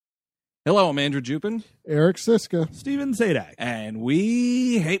Hello, I'm Andrew Jupin. Eric Siska. Steven Sadak. And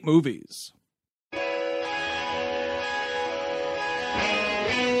we hate movies.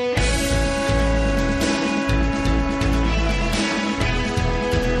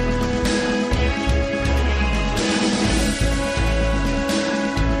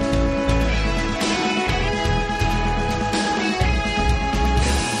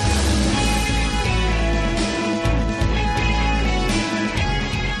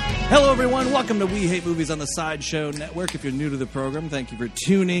 Hello, everyone. Welcome to We Hate Movies on the Sideshow Network. If you're new to the program, thank you for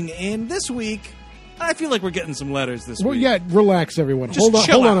tuning in. This week, I feel like we're getting some letters this week. Yeah, relax, everyone. Just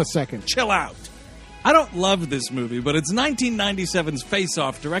Hold on a second. Chill out. I don't love this movie, but it's 1997's Face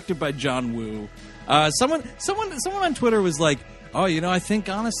Off, directed by John Woo. Someone on Twitter was like, "Oh, I think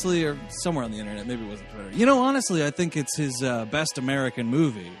honestly," or somewhere on the internet, maybe it wasn't Twitter. Honestly, I think it's his best American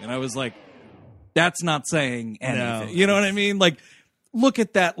movie. And I was like, "That's not saying anything." No. You know what I mean? Like, look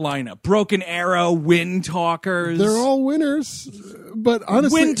at that lineup: Broken Arrow, Wind Talkers. They're all winners, but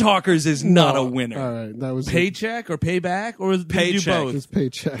honestly, Wind Talkers is not a winner. All right, that was Paycheck or Payback? Or was it Paycheck. It was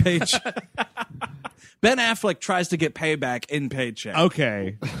Paycheck. Paycheck. Ben Affleck tries to get payback in Paycheck.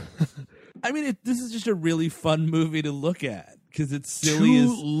 Okay. I mean, this is just a really fun movie to look at because it's silly.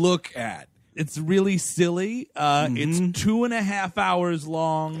 Look at. It's really silly. It's 2.5 hours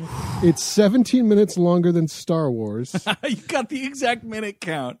long. It's 17 minutes longer than Star Wars. You got the exact minute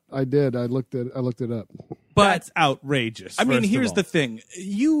count. I did. I looked it up. But That's outrageous. I mean, first of here's all. the thing.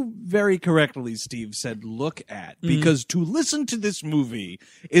 You very correctly, Steve, said look at, because to listen to this movie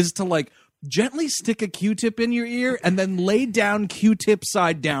is to gently stick a Q-tip in your ear and then lay down Q-tip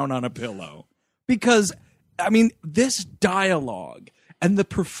side down on a pillow. Because, I mean, this dialogue and the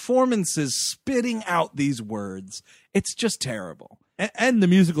performances spitting out these words, it's just terrible. And the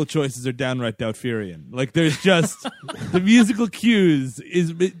musical choices are downright Doubtfurian. Like, there's just the musical cues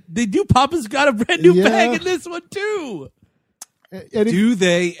they do. Papa's Got a Brand New Bag in this one too. And Do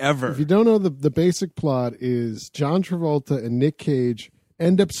they ever? if you don't know, the basic plot is John Travolta and Nick Cage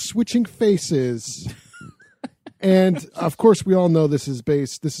end up switching faces. And of course, we all know this is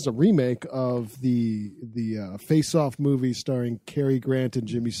a remake of the Face Off movie starring Cary Grant and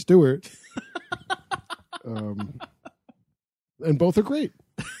Jimmy Stewart. And both are great.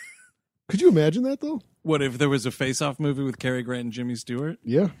 Could you imagine that, though? What if there was a face-off movie with Cary Grant and Jimmy Stewart?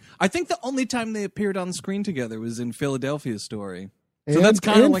 Yeah. I think the only time they appeared on screen together was in Philadelphia Story. So And, that's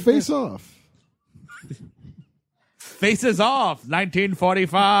kind of like Face this. Off. Faces Off,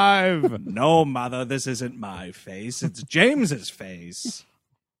 1945. No, mother, this isn't my face. It's James's face.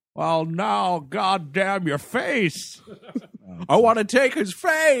 Well, now, goddamn your face. I want to take his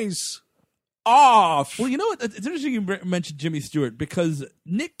face off. Well, you know what? It's interesting you mentioned Jimmy Stewart because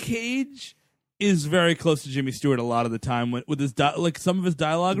Nick Cage is very close to Jimmy Stewart a lot of the time with his some of his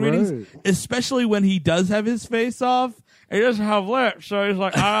dialogue readings, Right. especially when he does have his face off. He doesn't have lips, so he's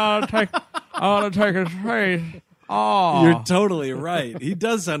like, I want to take his face. Oh, You're totally right. He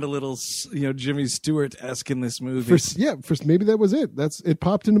does sound a little, Jimmy Stewart-esque in this movie. First, maybe that was it. It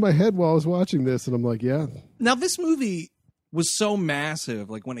popped into my head while I was watching this, and I'm like, yeah. Now, this movie was so massive,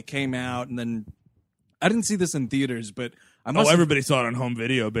 when it came out, and then I didn't see this in theaters, but everybody saw it on home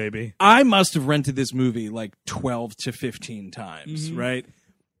video, baby. I must have rented this movie 12 to 15 times, right?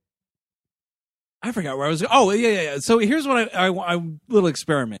 I forgot where I was. Oh, yeah. So here's what I little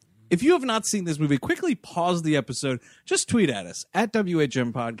experiment. If you have not seen this movie, quickly pause the episode. Just tweet at us at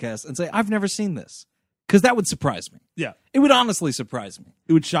WHM Podcast and say, I've never seen this. Because that would surprise me. Yeah. It would honestly surprise me.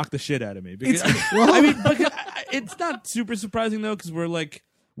 It would shock the shit out of me. Because, it's not super surprising, though, because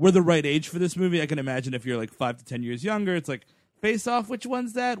we're the right age for this movie. I can imagine if you're 5 to 10 years younger, it's like, Face Off, which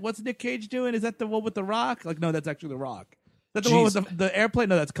one's that? What's Nick Cage doing? Is that the one with The Rock? No, that's actually The Rock. Is that the one with the airplane?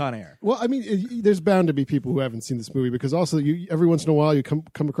 No, that's Con Air. Well, I mean, there's bound to be people who haven't seen this movie because also every once in a while you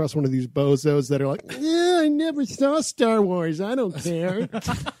come across one of these bozos that are like, yeah, I never saw Star Wars. I don't care.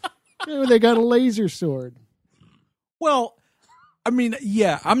 They got a laser sword. Well, I mean,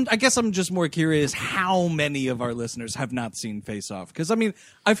 yeah, I guess I'm just more curious how many of our listeners have not seen Face Off. Because, I mean,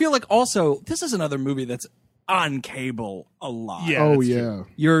 I feel like also this is another movie that's on cable a lot. Yeah. Oh, that's yeah.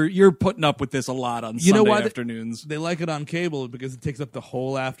 true. You're putting up with this a lot on Sunday afternoons. They like it on cable because it takes up the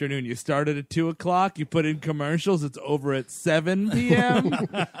whole afternoon. You start it at 2:00, you put in commercials, it's over at 7 p.m.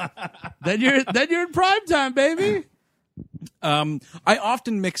 then you're in prime time, baby. I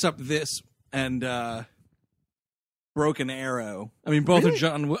often mix up this and Broken Arrow. I mean, both are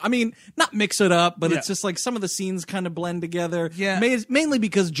John. I mean, not mix it up, but it's just some of the scenes kind of blend together. Yeah. Mainly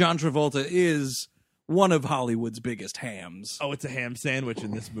because John Travolta is one of Hollywood's biggest hams. Oh, it's a ham sandwich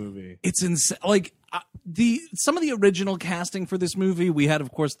in this movie. It's insane. Like some of the original casting for this movie, we had,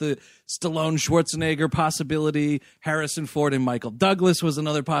 of course, the Stallone Schwarzenegger possibility. Harrison Ford and Michael Douglas was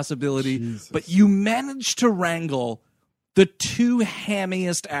another possibility. Jesus. But you managed to wrangle the two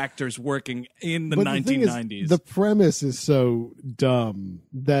hammiest actors working in the But the thing is, 1990s. the premise is so dumb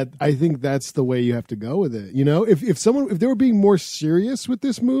that I think that's the way you have to go with it. You know, if they were being more serious with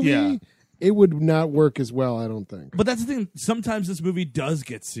this movie, Yeah. it would not work as well, I don't think. But that's the thing. Sometimes this movie does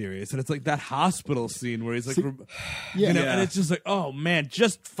get serious, and it's like that hospital scene where he's like, Yeah. you know, Yeah. and it's just like, oh man,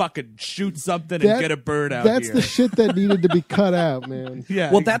 just fucking shoot something and get a bird out That's here. the shit that needed to be cut out, man.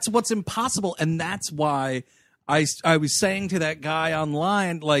 Yeah. Well, that's what's impossible, and that's why I was saying to that guy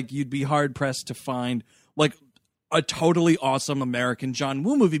online, like, you'd be hard pressed to find like a totally awesome American John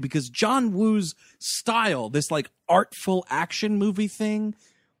Woo movie, because John Woo's style, this like artful action movie thing,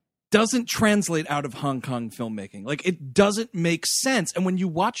 doesn't translate out of Hong Kong filmmaking. Like, it doesn't make sense. And when you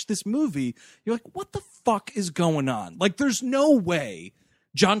watch this movie, you're like, what the fuck is going on? Like, there's no way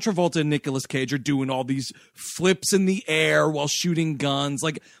John Travolta and Nicolas Cage are doing all these flips in the air while shooting guns.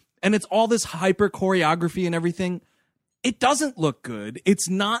 Like, and it's all this hyper choreography and everything. It doesn't look good. It's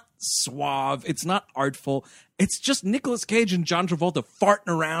not suave. It's not artful. It's just Nicolas Cage and John Travolta farting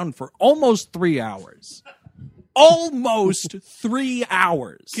around for almost 3 hours. Almost 3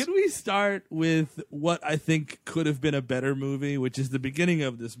 hours. Can we start with what I think could have been a better movie, which is the beginning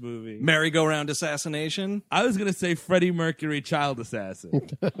of this movie? Merry-go-round assassination. I was going to say Freddie Mercury, child assassin.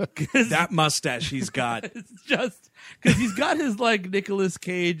 That mustache he's got. It's just because he's got his like Nicolas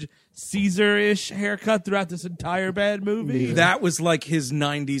Cage Caesar-ish haircut throughout this entire bad movie. That was like his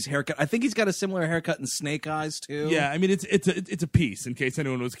 90s haircut. I think he's got a similar haircut in Snake Eyes, too. Yeah, I mean it's a piece. In case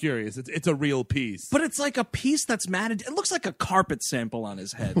anyone was curious, it's a real piece. But it's like a piece that's matted. It looks like a carpet sample on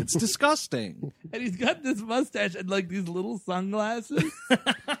his head. It's disgusting. And he's got this mustache and like these little sunglasses.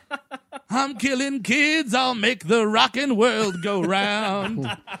 I'm killing kids. I'll make the rockin' world go round.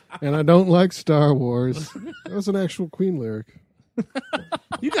 And I don't like Star Wars. That was an actual Queen lyric.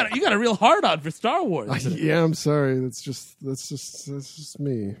 You got a real hard on for Star Wars. Yeah, I'm sorry. That's just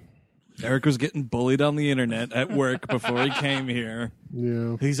me. Eric was getting bullied on the internet at work before he came here.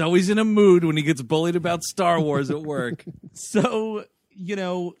 Yeah. He's always in a mood when he gets bullied about Star Wars at work. So, you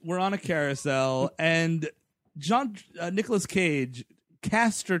know, we're on a carousel, and Nicolas Cage,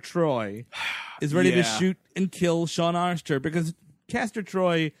 Castor Troy, is ready to Yeah. shoot and kill Sean Archer, because Castor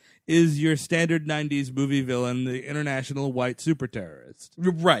Troy is your standard 90s movie villain, the international white super terrorist.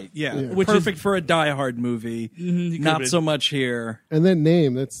 Right, yeah. Which Perfect for a Die Hard movie. he Not could've so much here. And that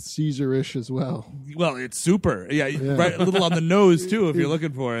name, that's Caesar-ish as well. Well, it's super. Yeah, right, a little on the nose, too, if you're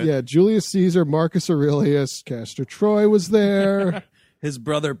looking for it. Yeah, Julius Caesar, Marcus Aurelius, Castor Troy was there. His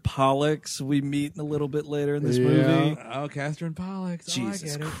brother Pollux, we meet a little bit later in this Yeah. movie. Oh, Castor and Pollux. Oh, I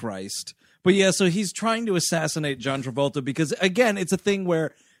Jesus get it. Christ. But yeah, so he's trying to assassinate John Travolta because, again, it's a thing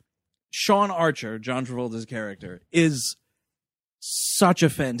where Sean Archer, John Travolta's character, is such a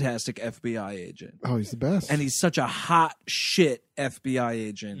fantastic FBI agent. Oh, he's the best. And he's such a hot shit FBI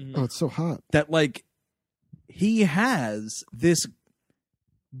agent Oh, it's so hot. that, like, he has this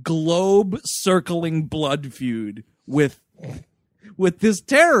globe circling blood feud with this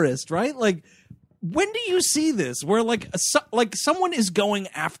terrorist, right? Like, when do you see this where like someone is going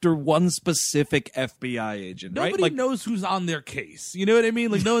after one specific FBI agent, right? Nobody Like, knows who's on their case. You know what I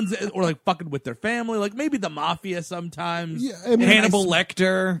mean? Like no one's or like fucking with their family. Like maybe the mafia sometimes. Yeah, I mean, Hannibal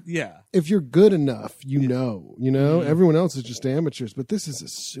Lecter. Yeah. if you're good enough, you know. Everyone else is just amateurs, but this is a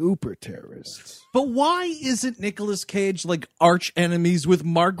super terrorist. But why isn't Nicolas Cage like arch enemies with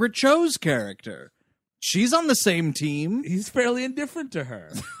Margaret Cho's character? She's on the same team. He's fairly indifferent to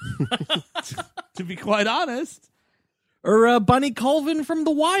her. To be quite honest. Or Bunny Colvin from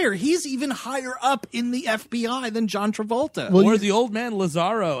The Wire. He's even higher up in the FBI than John Travolta. Well, Or the old man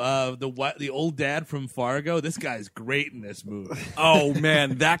Lazaro, the old dad from Fargo. This guy's great in this movie. Oh,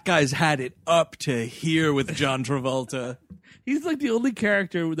 man, that guy's had it up to here with John Travolta. He's like the only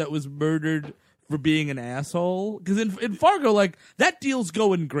character that was murdered for being an asshole. Because in Fargo, like, that deal's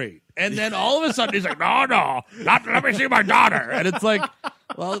going great. And then all of a sudden he's like, no, not let me see my daughter. And it's like,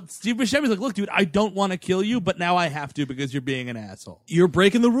 well, Steve Buscemi's like, look, dude, I don't want to kill you, but now I have to because you're being an asshole. You're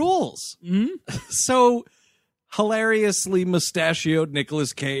breaking the rules. Mm-hmm. So, hilariously mustachioed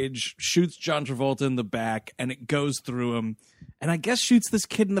Nicolas Cage shoots John Travolta in the back, and it goes through him. And I guess shoots this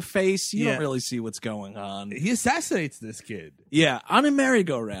kid in the face. You Yeah. don't really see what's going on. He assassinates this kid. Yeah, on a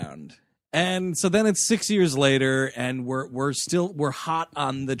merry-go-round. And so then it's 6 years later, and we're hot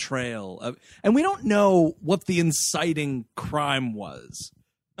on the trail, and we don't know what the inciting crime was.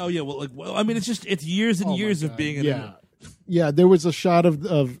 Oh yeah, well, I mean, it's years and years of being in. Yeah. Yeah, there was a shot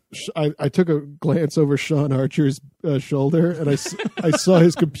of I took a glance over Sean Archer's shoulder, and I saw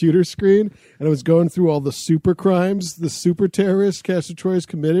his computer screen, and I was going through all the super crimes, the super terrorists Castor Troy has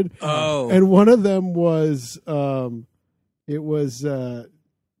committed. Oh. And one of them was it was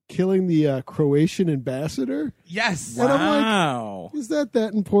killing the Croatian ambassador. Yes. And I'm Wow. like, is that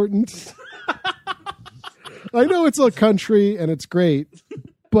important? I know it's a country and it's great,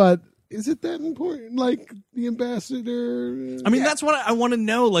 but is it that important? Like the ambassador? I mean, that's what I want to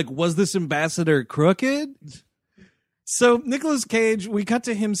know. Like, was this ambassador crooked? So Nicolas Cage, we cut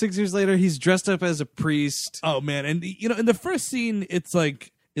to him 6 years later. He's dressed up as a priest. Oh man, and in the first scene, it's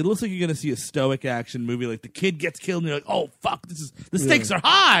like it looks like you're gonna see a stoic action movie. Like the kid gets killed, and you're like, oh fuck, the stakes are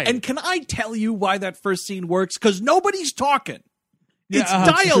high. And can I tell you why that first scene works? Because nobody's talking. Yeah, It's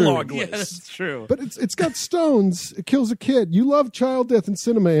true. dialogueless. Yeah, that's true. But it's got stones. It kills a kid. You love child death in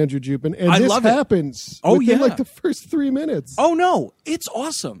cinema, Andrew Jupin, and I this love it. happens. Oh, within yeah. like the first 3 minutes. Oh no, it's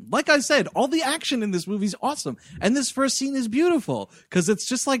awesome. Like I said, all the action in this movie is awesome. And this first scene is beautiful because it's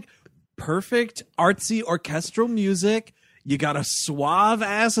just like perfect artsy orchestral music. You got a suave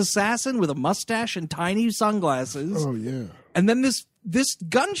ass assassin with a mustache and tiny sunglasses. Oh yeah. And then this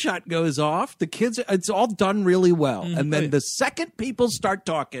gunshot goes off. The kids, it's all done really well. And then the second people start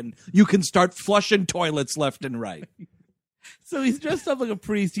talking, you can start flushing toilets left and right. So he's dressed up like a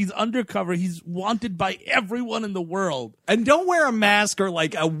priest. He's undercover. He's wanted by everyone in the world. And don't wear a mask or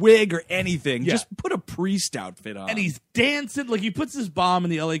like a wig or anything. Yeah. Just put a priest outfit on. And he's dancing. Like he puts his bomb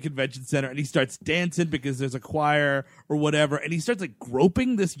in the LA Convention Center and he starts dancing because there's a choir or whatever. And he starts like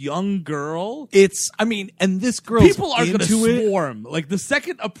groping this young girl. And this girl's People are going to into it. swarm. Like the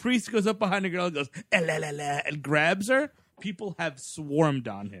second a priest goes up behind a girl and goes, "Eh, la, la, la," and grabs her, people have swarmed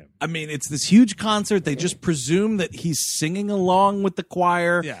on him. I mean, it's this huge concert. They just presume that he's singing along with the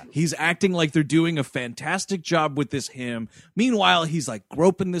choir. Yeah. He's acting like they're doing a fantastic job with this hymn. Meanwhile, he's like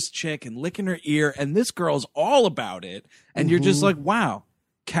groping this chick and licking her ear, and this girl's all about it. And you're just like, wow,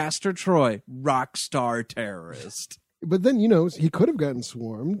 Castor Troy, rock star terrorist. But then, he could have gotten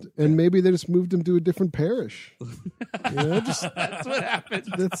swarmed, and maybe they just moved him to a different parish. That's what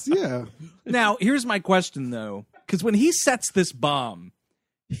happens. Yeah. Now, here's my question, though. Because when he sets this bomb,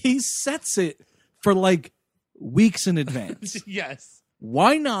 he sets it for like weeks in advance. Yes.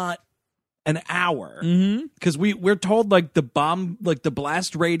 Why not an hour? Because we're told like the bomb, like the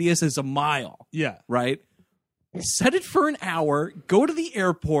blast radius is a mile, Yeah. right? Set it for an hour, go to the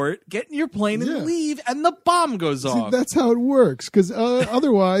airport, get in your plane and Yeah. leave, and the bomb goes See, off. that's how it works. Because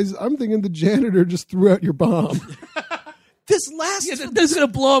otherwise, I'm thinking the janitor just threw out your bomb. This last Yeah, this is going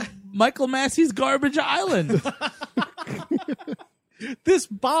to blow up Michael Massey's Garbage Island. this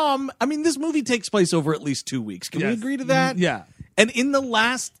bomb, I mean, this movie takes place over at least 2 weeks. Can we Yes. agree to that? Yeah. And in the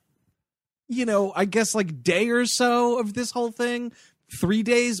last, I guess like day or so of this whole thing, 3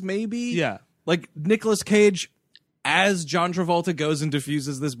 days maybe. Yeah. Like Nicolas Cage, as John Travolta goes and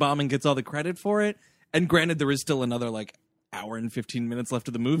defuses this bomb and gets all the credit for it. And granted, there is still another like hour and 15 minutes left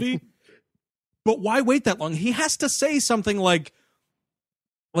of the movie. But why wait that long? He has to say something like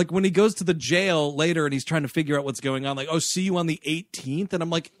when he goes to the jail later and he's trying to figure out what's going on, like, oh, see you on the 18th. And I'm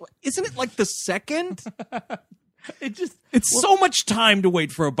like, isn't it like the 2nd? It's so much time to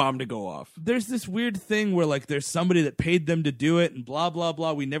wait for a bomb to go off. There's this weird thing where like there's somebody that paid them to do it and blah, blah,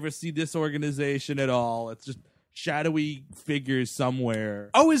 blah. We never see this organization at all. It's just shadowy figures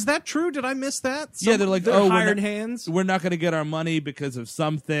somewhere. Oh, is that true? Did I miss that? Yeah, they're like, they're oh, hired hands. We're not going to get our money because of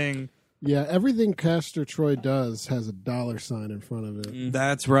something. Yeah, everything Castor Troy does has a $sign in front of it.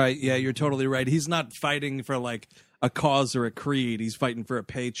 That's right. Yeah, you're totally right. He's not fighting for like a cause or a creed. He's fighting for a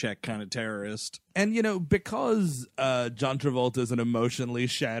paycheck kind of terrorist. And, because John Travolta is an emotionally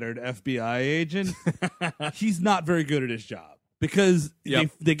shattered FBI agent, he's not very good at his job. Because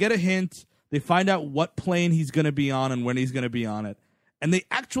they get a hint, they find out what plane he's going to be on and when he's going to be on it. And they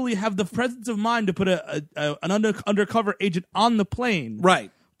actually have the presence of mind to put an undercover agent on the plane.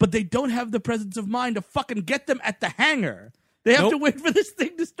 Right. But they don't have the presence of mind to fucking get them at the hangar. They have to wait for this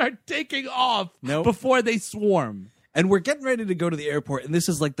thing to start taking off before they swarm. And we're getting ready to go to the airport, and this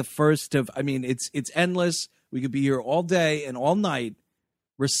is like the first of, it's endless. We could be here all day and all night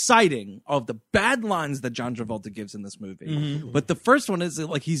reciting all of the bad lines that John Travolta gives in this movie. Mm-hmm. But the first one is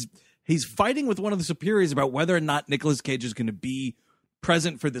like he's fighting with one of the superiors about whether or not Nicolas Cage is going to be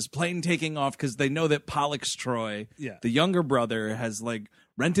present for this plane taking off because they know that Pollux Troy, the younger brother, has like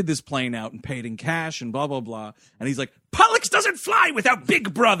rented this plane out and paid in cash and blah, blah, blah. And he's like, Pollux doesn't fly without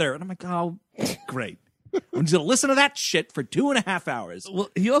Big Brother. And I'm like, oh, great. I'm just going to listen to that shit for 2.5 hours. Well,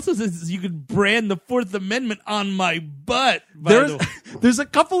 he also says you could brand the Fourth Amendment on my butt. There's a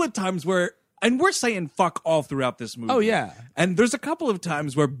couple of times where, and we're saying fuck all throughout this movie. Oh, yeah. And there's a couple of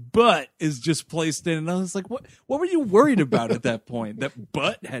times where butt is just placed in, and I was like, what were you worried about at that point? That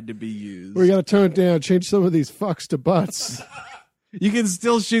butt had to be used. We got to tone it down, change some of these fucks to butts. You can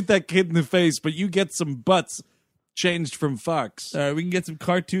still shoot that kid in the face, but you get some butts changed from fucks. All right, we can get some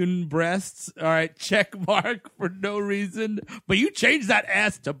cartoon breasts. All right, check mark for no reason. But you change that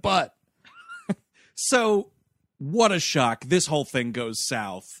ass to butt. So, what a shock. This whole thing goes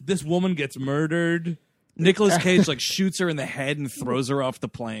south. This woman gets murdered. Nicolas Cage like shoots her in the head and throws her off the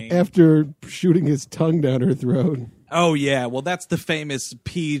plane. After shooting his tongue down her throat. Oh, yeah. Well, that's the famous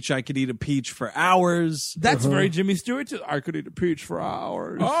peach. I could eat a peach for hours. That's very Jimmy Stewart, too. I could eat a peach for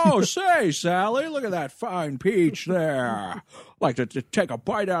hours. Oh, say, Sally, look at that fine peach there. Like to take a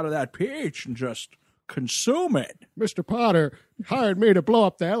bite out of that peach and just consume it. Mr. Potter hired me to blow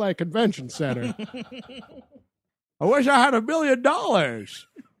up the LA Convention Center. I wish I had $1 million.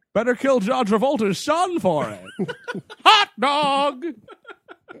 Better kill John Travolta's son for it. Hot dog!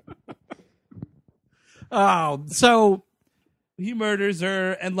 Oh, so he murders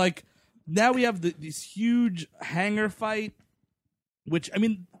her, and like now we have this huge hangar fight, which I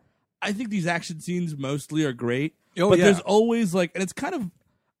mean, I think these action scenes mostly are great. Oh, but yeah. there's always like, and it's kind of,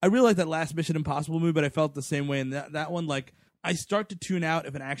 I really like that last Mission Impossible movie, but I felt the same way in that one. Like, I start to tune out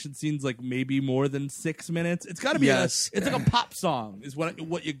if an action scene's like maybe more than 6 minutes. It's got to be Yes. it's like a pop song is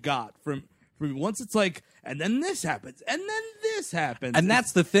what you got from once it's like, and then this happens, and then this happens, and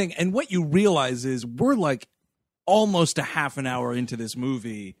that's the thing. And what you realize is we're like almost a half an hour into this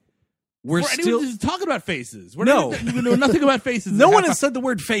movie. We're still just talking about faces. We No. know nothing about faces. no one has said the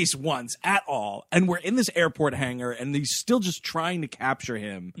word face once at all. And we're in this airport hangar, and he's still just trying to capture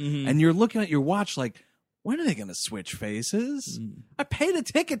him. And you're looking at your watch like, when are they going to switch faces? I paid a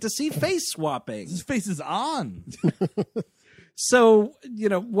ticket to see face swapping. His face is on. So,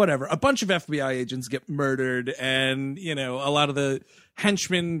 whatever. A bunch of FBI agents get murdered, and, a lot of the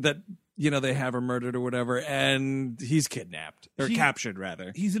henchmen that, they have are murdered or whatever, and he's kidnapped. Or captured,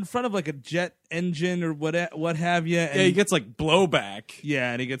 rather. He's in front of like a jet engine or what have you. And Yeah, he gets like blowback.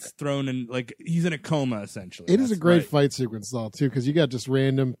 Yeah, and he gets thrown in, like, he's in a coma, essentially. It is a great right. fight sequence, though, too, because you got just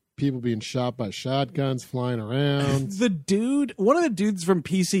random people being shot by shotguns flying around. One of the dudes from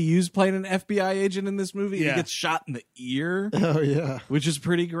PCU's playing an FBI agent in this movie. Yeah. He gets shot in the ear, Oh, yeah. which is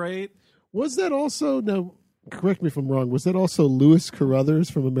pretty great. Was that also, now, correct me if I'm wrong, was that also Lewis Carruthers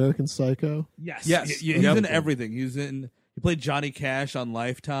from American Psycho? Yes. Yes. He's Yep. in everything. He played Johnny Cash on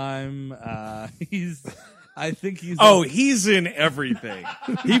Lifetime. I think he's Oh, he's in everything.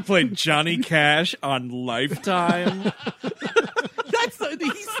 He played Johnny Cash on Lifetime.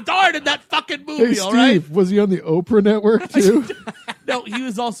 he starred in that fucking movie, Hey, Steve, all right? was he on the Oprah Network, too? No, he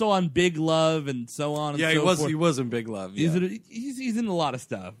was also on Big Love and so on and Yeah, so forth. he was in Big Love. He's, Yeah. he's in a lot of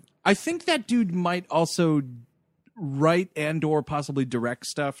stuff. I think that dude might also write and or possibly direct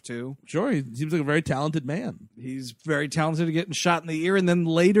stuff too. Sure, he seems like a very talented man. He's very talented at getting shot in the ear and then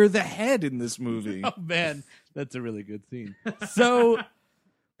later the head in this movie. Oh man, that's a really good scene. So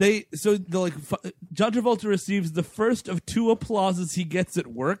John Travolta receives the first of 2 applauses he gets at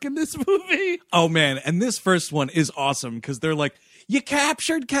work in this movie. Oh man, and this first one is awesome because they're like, "You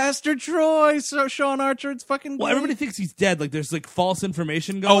captured Castor Troy, so Sean Archer, it's fucking Well, great." everybody thinks he's dead. Like there's like false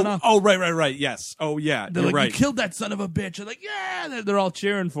information going on. right, yes. Oh yeah, They're you're like, right. "You killed that son of a bitch." And like, yeah, they're all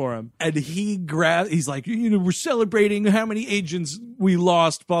cheering for him. And he's like, we're celebrating how many agents we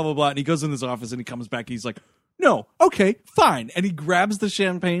lost, blah, blah, blah. And he goes in his office and he comes back. He's like, no, okay, fine. And he grabs the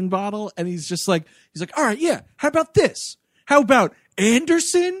champagne bottle and he's like, all right, yeah. How about this? How about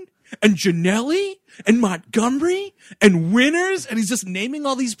Anderson and Janelli and Montgomery and Winners? And he's just naming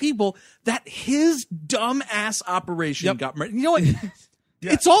all these people that his dumb ass operation got murdered. You know what?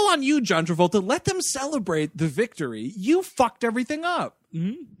 Yeah. It's all on you, John Travolta. Let them celebrate the victory. You fucked everything up.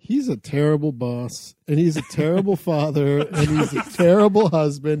 He's a terrible boss, and he's a terrible father, and he's a terrible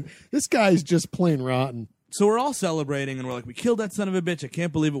husband. This guy's just plain rotten. So we're all celebrating, and we're like, we killed that son of a bitch. I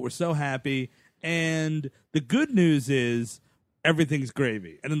can't believe it. We're so happy. And the good news is everything's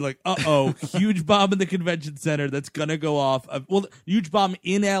gravy. And then like, huge bomb in the convention center that's going to go off. Huge bomb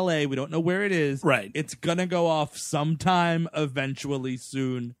in L.A. We don't know where it is. Right. It's going to go off sometime, eventually,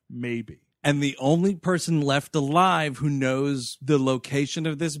 soon, maybe. And the only person left alive who knows the location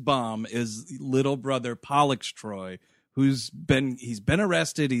of this bomb is little brother Pollux Troy, he's been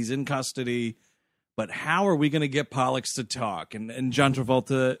arrested. He's in custody. But how are we going to get Pollux to talk? And John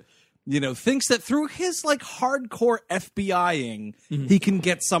Travolta thinks that through his like hardcore FBIing, he can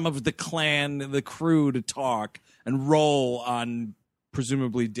get some of the clan, the crew to talk and roll on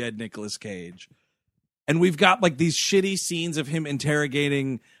presumably dead Nicolas Cage. And we've got like these shitty scenes of him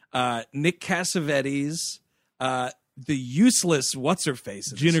interrogating Nick Cassavetes, the useless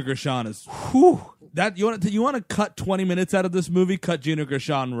what's-her-face. Gina Gershon is that you want to cut 20 minutes out of this movie, cut Gina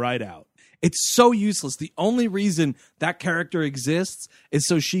Gershon right out. It's so useless. The only reason that character exists is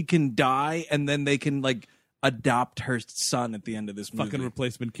so she can die and then they can like adopt her son at the end of this movie. Fucking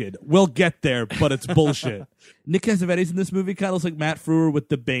replacement kid. We'll get there, but it's bullshit. Nick Cassavetes in this movie kind of looks like Matt Frewer with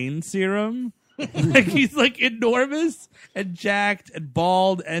the Bane serum. Like he's like enormous and jacked and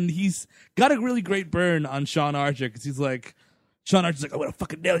bald, and he's got a really great burn on Sean Archer because he's like, Sean Archer's like, I want to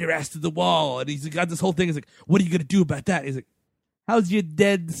fucking nail your ass to the wall, and he's got this whole thing. He's like, what are you gonna do about that? He's like, how's your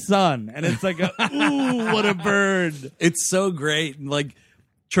dead son? And it's like, ooh, what a burn. It's so great. And like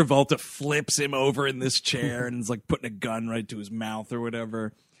Travolta flips him over in this chair and is like putting a gun right to his mouth or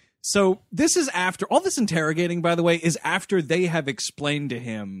whatever. So this is after all this interrogating, by the way, is after they have explained to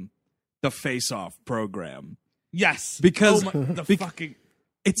him the Face Off program. Yes. Because fucking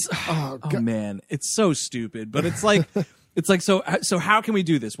it's man, it's so stupid. But it's like so how can we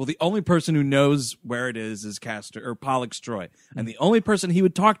do this? Well, the only person who knows where it is Castor or Pollux Troy. And the only person he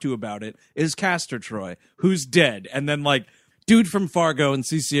would talk to about it is Castor Troy, who's dead. And then like dude from Fargo and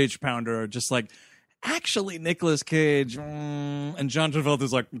CCH Pounder are just like, actually, Nicolas Cage, and John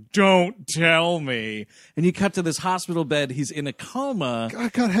Travolta's like, don't tell me. And you cut to this hospital bed. He's in a coma.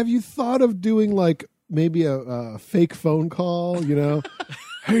 God, have you thought of doing like maybe a fake phone call?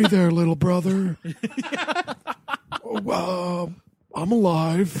 Hey there, little brother. I'm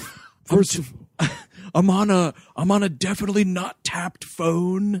alive. I'm on a definitely not tapped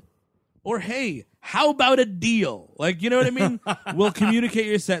phone. Or hey, how about a deal? Like, you know what I mean? We'll communicate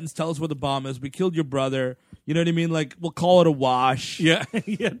your sentence. Tell us where the bomb is. We killed your brother. You know what I mean? Like, we'll call it a wash. Yeah,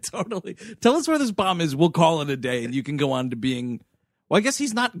 yeah, totally. Tell us where this bomb is. We'll call it a day, and you can go on to being. Well, I guess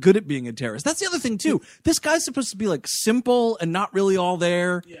he's not good at being a terrorist. That's the other thing too. This guy's supposed to be like simple and not really all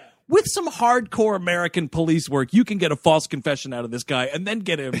there. Yeah. With some hardcore American police work, you can get a false confession out of this guy and then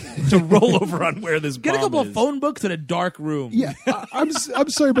get him to roll over on where this bomb is. Get a couple of phone books in a dark room. Yeah, I'm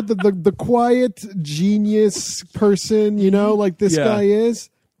sorry, but the quiet genius person, like this guy is,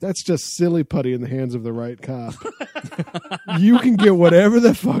 that's just silly putty in the hands of the right cop. You can get whatever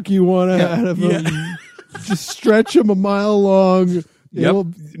the fuck you want out of him. Yeah. Just stretch him a mile long. Yep.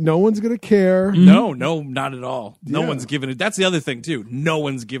 No one's going to care. No, not at all. No one's giving it. That's the other thing, too. No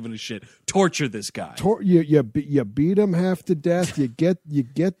one's giving a shit. Torture this guy. You beat him half to death. You get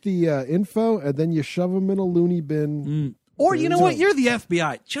the info, and then you shove him in a loony bin. Or, you know what? You're the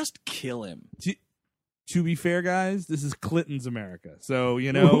FBI. Just kill him. To be fair, guys, this is Clinton's America. So,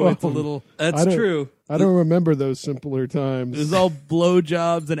 it's a little... That's true. I don't remember those simpler times. It was all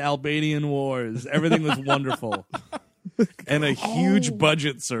blowjobs and Albanian wars. Everything was wonderful. And a huge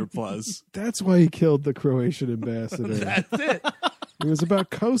budget surplus. That's why he killed the Croatian ambassador. That's it. It was about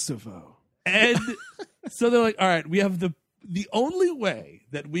Kosovo. And so they're like, all right, we have the only way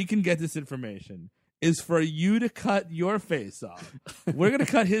that we can get this information is for you to cut your face off. We're going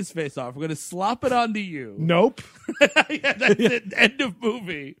to cut his face off. We're going to slop it onto you. Nope. Yeah, that's it. End of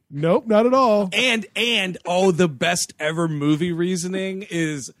movie. Nope, not at all. And the best ever movie reasoning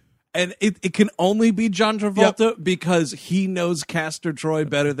is... And it can only be John Travolta because he knows Castor Troy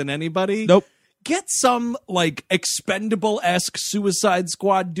better than anybody. Nope. Get some like Expendable-esque Suicide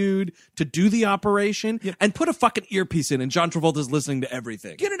Squad dude to do the operation and put a fucking earpiece in, and John Travolta's listening to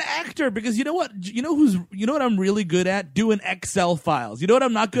everything. Get an actor, because you know what? You know what I'm really good at? Doing Excel files. You know what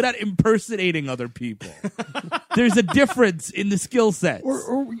I'm not good at? Impersonating other people. There's a difference in the skill sets.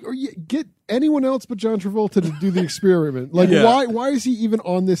 Or get anyone else but John Travolta to do the experiment. Like, why is he even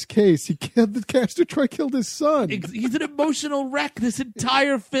on this case? Castor Troy killed his son. He's an emotional wreck this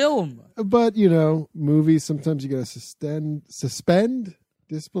entire film. But, movies, sometimes you got to suspend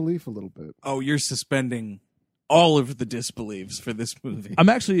disbelief a little bit. Oh, you're suspending all of the disbeliefs for this movie. I'm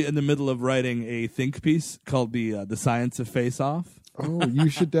actually in the middle of writing a think piece called The Science of Face Off. Oh, you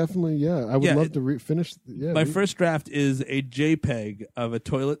should definitely, I would love to finish. My first draft is a JPEG of a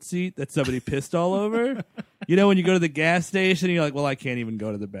toilet seat that somebody pissed all over. When you go to the gas station, you're like, well, I can't even go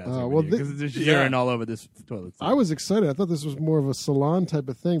to the bathroom because there's urine all over this toilet seat. I was excited. I thought this was more of a salon type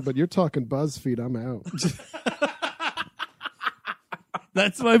of thing, but you're talking BuzzFeed. I'm out.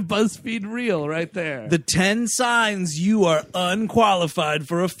 That's my BuzzFeed reel right there. The 10 signs you are unqualified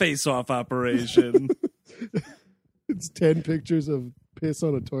for a face-off operation. It's 10 pictures of piss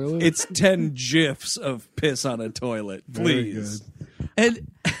on a toilet. It's 10 GIFs of piss on a toilet. Please.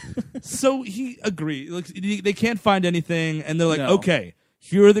 And So he agreed. Like, they can't find anything, and they're like, No. okay,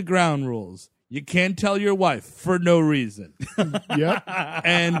 here are the ground rules. You can't tell your wife for no reason. Yep.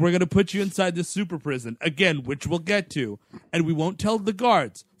 And we're going to put you inside the super prison, again, which we'll get to. And we won't tell the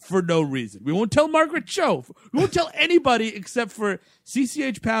guards for no reason. We won't tell Margaret Cho. We won't tell anybody except for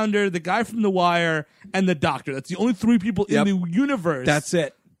CCH Pounder, the guy from The Wire, and the doctor. That's the only 3 people Yep. in the universe. That's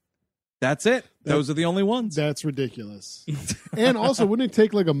it. Those are the only ones. That's ridiculous. And also, wouldn't it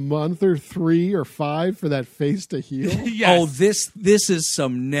take like a month or 3 or 5 for that face to heal? Yes. Oh, this is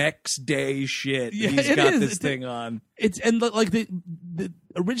some next day shit. Yeah, He's it got is. this thing on. It's and like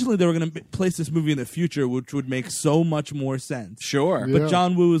originally they were going to place this movie in the future, which would make so much more sense. Sure. Yeah. But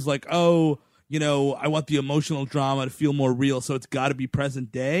John Woo was like, oh, you know, I want the emotional drama to feel more real, so it's got to be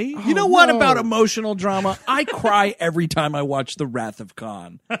present day. You know what no. about emotional drama? I cry every time I watch The Wrath of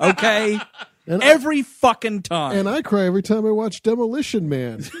Khan. Okay? And every fucking time. And I cry every time I watch Demolition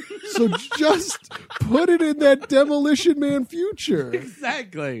Man. So just put it in that Demolition Man future.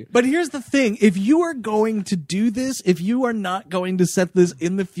 Exactly. But here's the thing. If you are going to do this, if you are not going to set this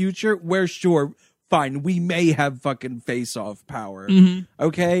in the future, where sure, fine, we may have fucking face-off power.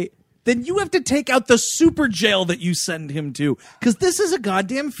 Okay? Then you have to take out the super jail that you send him to. Because this is a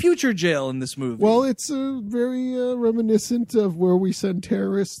goddamn future jail in this movie. Well, it's very reminiscent of where we send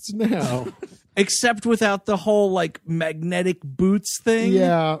terrorists now. Except without the whole, like, magnetic boots thing.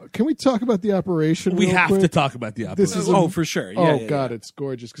 Yeah. Can we talk about the operation We real have quick? to talk about the This operation. is Oh, for sure. Oh, Yeah, God, it's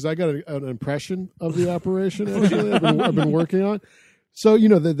gorgeous. Because I got an impression of the operation, actually, I've been working on. So, you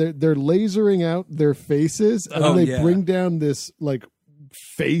know, they're lasering out their faces, and Oh, then they yeah. bring down this, like,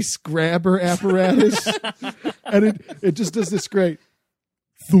 face grabber apparatus. And it just does this great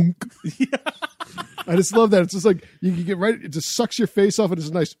thunk. I just love that. It's just like, you can get right, it just sucks your face off, and it's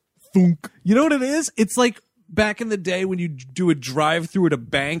a nice thunk. You know what it is? It's like back in the day when you do a drive-through at a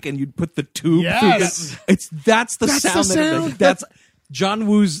bank and you'd put the tube Yes. through. That's the That's the sound. sound. That's John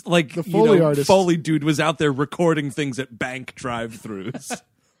Woo's, like, The Foley artist. Foley dude was out there recording things at bank drive-throughs.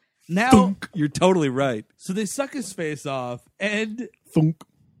 Now, You're totally right. so they suck his face off, and Thunk.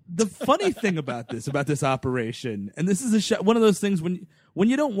 the funny thing about this operation, and this is one of those things when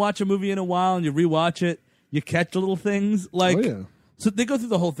you don't watch a movie in a while and you rewatch it, you catch little things like. Oh, yeah. So they go through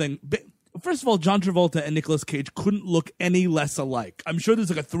the whole thing. First of all, John Travolta and Nicolas Cage couldn't look any less alike. I'm sure there's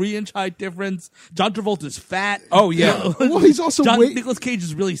like a 3-inch height difference. John Travolta's fat. Oh, yeah. Well, he's also Nicolas Cage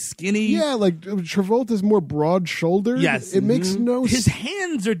is really skinny. Yeah, like Travolta's more broad-shouldered. Yes. It makes no His sense.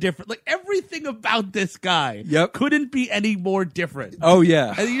 hands are different. Like everything about this guy Yep. couldn't be any more different. Oh,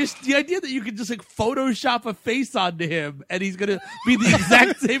 yeah. And the idea that you could just like Photoshop a face onto him and he's gonna be the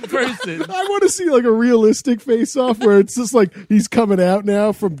exact same person. I want to see like a realistic face-off where it's just like he's coming out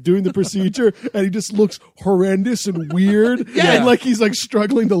now from doing the procedure and he just looks horrendous and weird Yeah. and like he's like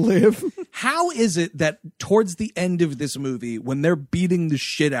struggling to live. How is it that towards the end of this movie, when they're beating the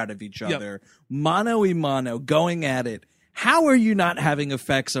shit out of each other, mano y mano, going at it, how are you not having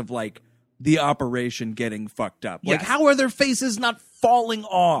effects of, like, the operation getting fucked up? Like, Yes. how are their faces not falling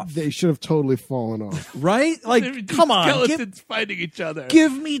off? They should have totally fallen off. Right? They're Like, two come on. skeletons fighting each other.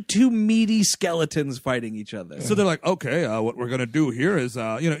 Give me 2 meaty skeletons fighting each other. So they're like, okay, what we're gonna do here is,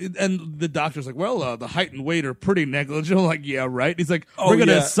 and the doctor's like, well, the height and weight are pretty negligible. Like, yeah, right. He's like, Oh, we're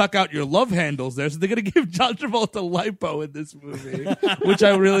gonna yeah. suck out your love handles there. So they're gonna give John Travolta lipo in this movie, which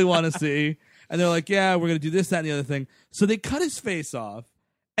I really want to see. And they're like, yeah, we're gonna do this, that, and the other thing. So they cut his face off.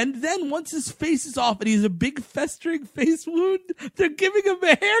 And then once his face is off and he's a big festering face wound, they're giving him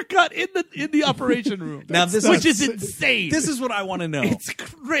a haircut in the operation room. Now, this which is- is insane. This is what I want to know. it's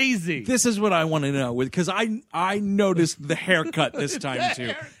crazy. This is what I want to know, because I noticed the haircut this time too,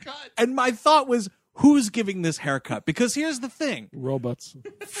 Haircut. and my thought was, who's giving this haircut? Because here's the thing. Robots.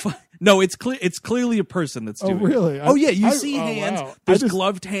 No, it's clearly a person that's Oh, doing really? it. Oh, yeah, you I- see oh, hands. wow. There's I just-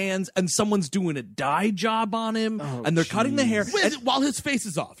 gloved hands, and someone's doing a dye job on him, and they're cutting the hair. Wait, And while his face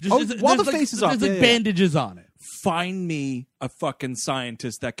is off. Just, Oh, while there's the face is off, There's like yeah, yeah. bandages on it. find me a fucking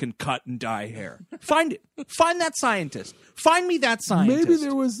scientist that can cut and dye hair. Find it. Find that scientist. Find me that scientist. Maybe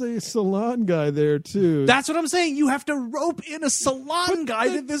there was a salon guy there too. That's what I'm saying. You have to rope in a salon guy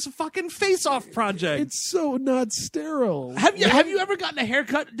to this fucking face-off project. it's so not sterile. Have you ever gotten a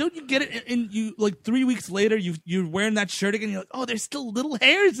haircut? Don't you get it and you like 3 weeks later you're wearing that shirt again? And you're like, oh, there's still little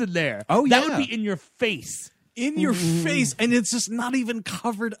hairs in there. Oh, that yeah. would be in your face. in your face, and it's just not even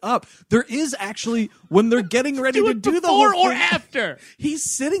covered up. There is actually, when they're getting ready Do to it do the whole before or thing, after.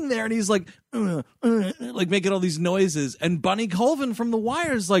 he's sitting there and he's like making all these noises, and Bunny Colvin from The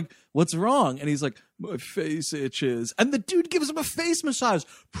Wire is like, what's wrong? And he's like, my face itches. And the dude gives him a face massage,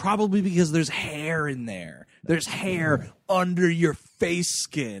 probably because there's hair in there. There's hair under your face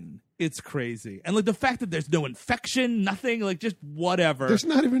skin. It's crazy. And like the fact that there's no infection, nothing, like just whatever. There's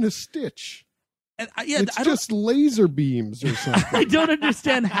not even a stitch. And It's just laser beams or something. I don't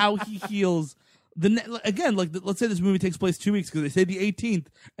understand how he heals. Again, like let's say this movie takes place 2 weeks because they say the 18th,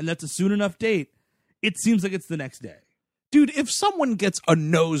 and that's a soon enough date. It seems like it's the next day. Dude, if someone gets a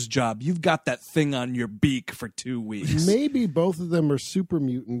nose job, you've got that thing on your beak for 2 weeks. Maybe both of them are super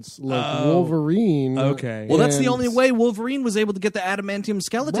mutants like Wolverine. Okay. Well, that's the and- only way Wolverine was able to get the adamantium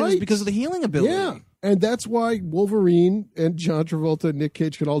skeleton is Right. because of the healing ability. Yeah. And that's why Wolverine and John Travolta and Nick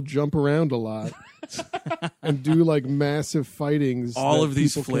Cage could all jump around a lot and do like massive fightings. All that of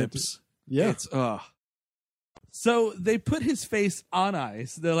these people can't do. flips. Yeah. It's, So they put his face on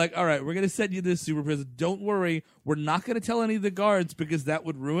ice. They're like, all right, we're going to send you to this super prison. Don't worry. We're not going to tell any of the guards because that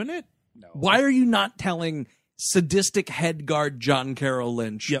would ruin it. No. Why are you not telling sadistic head guard John Carroll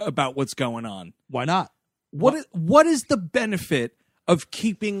Lynch Yep. about what's going on? Why not? What is the benefit of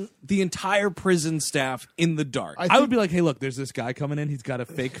keeping the entire prison staff in the dark? I would be like, hey, look, there's this guy coming in. He's got a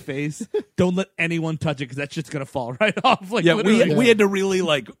fake face. Don't let anyone touch it because that shit's going to fall right off. Like, yeah, literally. we had to really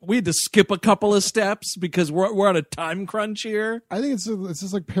we had to skip a couple of steps because we're on a time crunch here. I think it's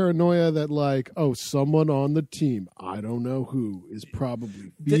just like paranoia that like, oh, someone on the team, I don't know who, is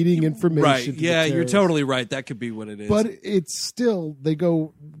probably feeding information. Right. to the Yeah, you're terrorists. totally right. That could be what it is. But it's still, they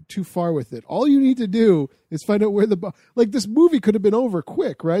go too far with it. All you need to do is find out where like this movie could have been over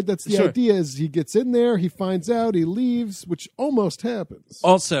quick, right? That's the Sure. idea is he gets in there, he finds out, he leaves, which almost happens.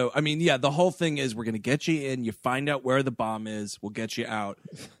 Also, I mean, yeah, the whole thing is we're going to get you in, you find out where the bomb is, we'll get you out,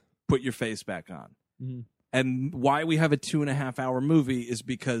 put your face back on. Mhm. And why we have a 2.5 hour movie is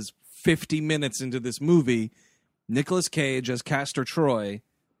because 50 minutes into this movie, Nicolas Cage as Castor Troy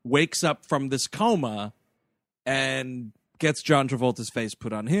wakes up from this coma and gets John Travolta's face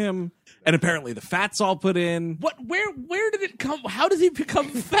put on him, and apparently the fat's all put in. What? Where did it come? How does he become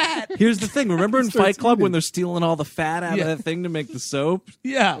fat? Here's the thing. Remember in Starts Fight Club eating. when they're stealing all the fat out Yeah. of that thing to make the soap?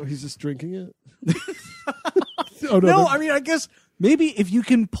 Yeah. Oh, he's just drinking it? Oh, No, they're- I mean, I guess maybe if you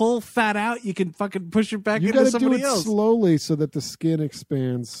can pull fat out, you can fucking push it back you into got to do somebody it else. slowly so that the skin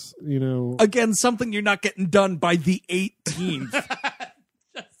expands, you know. Again, something you're not getting done by the 18th.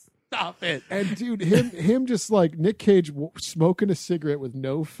 Stop it. And dude, him just like Nick Cage smoking a cigarette with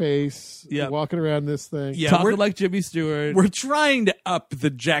no face, Yeah. walking around this thing. Yeah, Talking we're, like Jimmy Stewart. we're trying to up the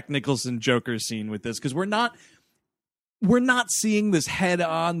Jack Nicholson Joker scene with this because we're not seeing this head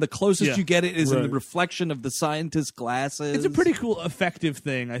on. The closest Yeah. you get it is in the Right. reflection of the scientist's glasses. It's a pretty cool, effective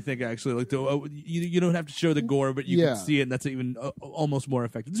thing, I think. Actually, like you don't have to show the gore, but you Yeah. can see it, and that's even almost more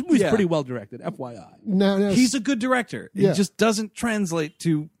effective. This movie's Yeah. pretty well directed, FYI. Now He's a good director. Yeah. He just doesn't translate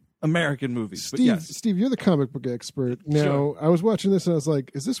to American movies. But Steve, yes. Steve, you're the comic book expert. Now, Sure. I was watching this and I was like,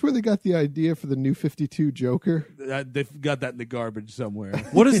 is this where they got the idea for the new 52 Joker? They've got that in the garbage somewhere.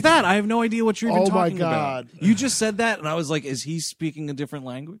 What is that? I have no idea what you're even Oh my talking about. God. You just said that, and I was like, is he speaking a different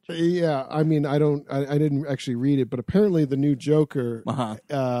language? Yeah, I mean, I didn't actually read it, but apparently the new Joker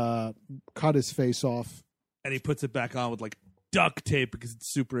Uh-huh. cut his face off. And he puts it back on with like duct tape because it's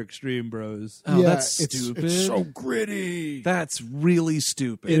super extreme, bros. Oh, yeah, that's it's stupid. so gritty. That's really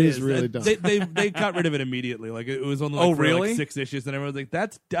stupid. It is really dumb. They got rid of it immediately. Like it was only Oh, for really? like 6 issues, and everyone's like,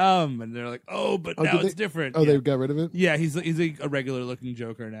 "That's dumb," and they're like, "Oh, but Oh, now did it's they- different." Oh, yeah. they got rid of it. Yeah, he's a regular looking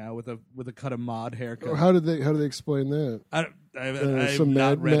Joker now with a cut of mod haircut. How did they explain that? I've Some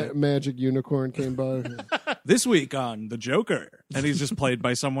not read it. magic unicorn came by. This week on The Joker, and he's just played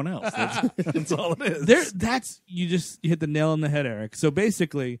by someone else. That's all it is. You hit the nail on the head, Eric. So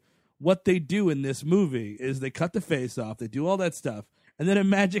basically, what they do in this movie is they cut the face off, they do all that stuff, and then a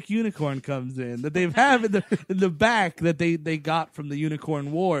magic unicorn comes in that they have in the back that they got from the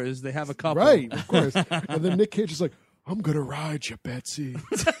Unicorn Wars. They have a couple, Right, of course. And then Nick Cage is like, I'm going to ride you, Betsy.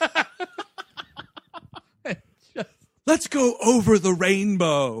 Let's go over the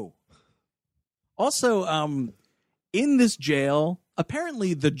rainbow. Also, in this jail,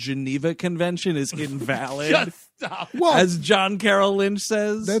 apparently the Geneva Convention is invalid, Just stop. Well, as John Carroll Lynch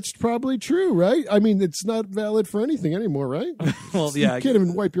says. that's probably true, right? I mean, it's not valid for anything anymore, right? well, yeah. You can't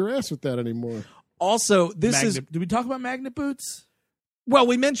even wipe your ass with that anymore. Also, this is Did we talk about magnet boots? well,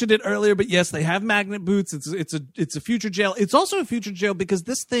 we mentioned it earlier, but yes, they have magnet boots. It's a future jail. It's also a future jail because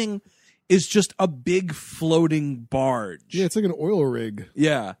this thing is just a big floating barge. Yeah, it's like an oil rig.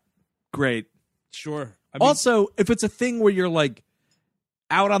 Yeah. Great. Sure. I mean, Also, if it's a thing where you're like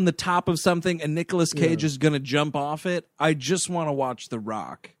out on the top of something and Nicolas Cage is going to jump off it, I just want to watch The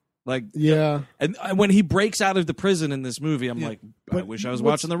Rock. Like, Yeah. and when he breaks out of the prison in this movie, I'm like, I But wish I was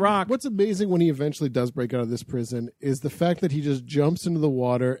what's- watching The Rock. What's amazing when he eventually does break out of this prison is the fact that he just jumps into the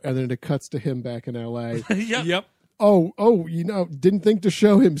water and then it cuts to him back in L.A. yep. Yep. didn't think to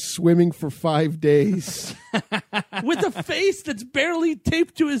show him swimming for 5 days. with a face that's barely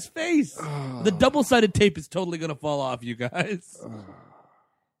taped to his face. The double-sided tape is totally going to fall off, you guys.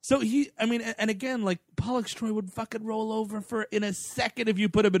 So and again, like, Pollux Troy would fucking roll over in a second if you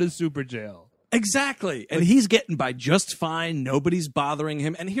put him in a super jail. Exactly. And he's getting by just fine. Nobody's bothering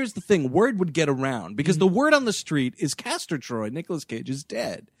him. And here's the thing. Word would get around because the word on the street is Castor Troy, Nicolas Cage, is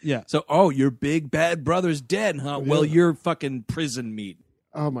dead. Yeah. So, your big bad brother's dead, huh? Well, you're fucking prison meat.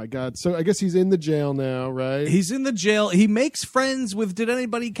 Oh, my God. So I guess he's in the jail now, right? He's in the jail. He makes friends with, did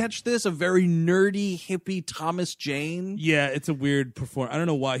anybody catch this? A very nerdy, hippie Thomas Jane. Yeah, it's a weird performance. I don't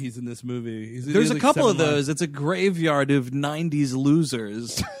know why he's in this movie. There's a couple of those. It's a graveyard of 90s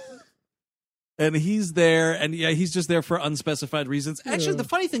losers. And he's there, and he's just there for unspecified reasons. Actually, the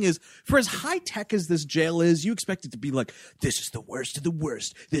funny thing is, for as high-tech as this jail is, you expect it to be like, this is the worst of the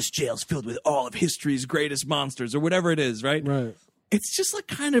worst. This jail's filled with all of history's greatest monsters, or whatever it is, right? Right. It's just like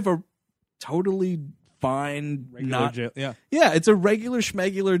kind of a totally fine, regular jail. Yeah. Yeah, it's a regular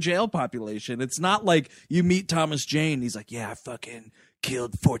schmegular jail population. It's not like you meet Thomas Jane, he's like, I fucking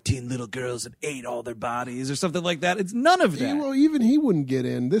killed 14 little girls and ate all their bodies or something like that. It's none of that. Well, even he wouldn't get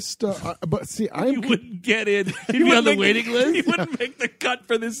in. This stuff, but see, He wouldn't get in. He'd be on the waiting list. He wouldn't make the cut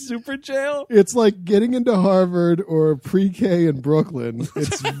for this super jail. It's like getting into Harvard or pre-K in Brooklyn.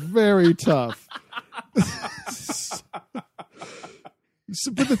 It's very tough.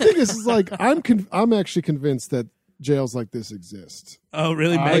 But the thing is like I'm actually convinced that jails like this exist. Oh,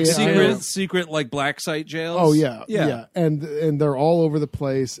 really? Secret like black site jails. Oh yeah, and they're all over the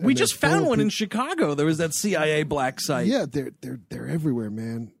place. We just found one in Chicago. There was that CIA black site. Yeah, they're everywhere,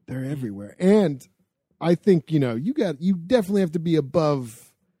 man. They're everywhere, and I think you definitely have to be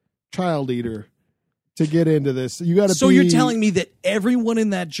above child eater to get into this. You got to. So you're telling me that everyone in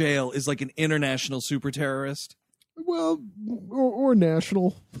that jail is like an international super terrorist? Well, or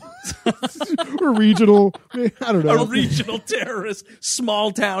national, or regional. I don't know. A regional terrorist,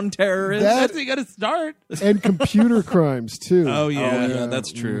 small town terrorist. That's how you got to start. And computer crimes too. Oh yeah,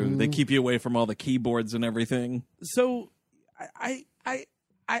 that's true. Mm-hmm. They keep you away from all the keyboards and everything. So, I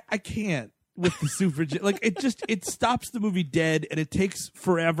can't with the super like it stops the movie dead and it takes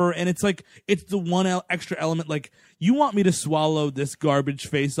forever and it's like it's the one extra element like you want me to swallow this garbage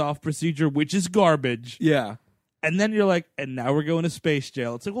face-off procedure, which is garbage. Yeah. And then you're like, and now we're going to space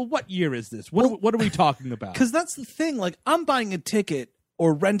jail. It's like, well, what year is this? What are we talking about? Because that's the thing. Like, I'm buying a ticket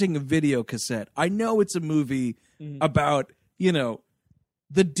or renting a video cassette. I know it's a movie about,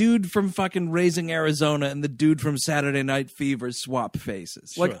 the dude from fucking Raising Arizona and the dude from Saturday Night Fever swap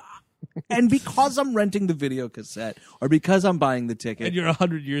faces. Sure. Like, and because I'm renting the video cassette or because I'm buying the ticket. And you're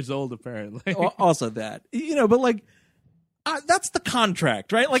 100 years old, apparently. Also that. But like, that's the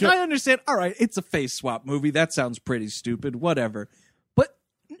contract, right? Like, sure. I understand, all right, it's a face swap movie. That sounds pretty stupid, whatever. But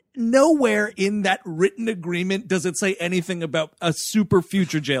nowhere in that written agreement does it say anything about a super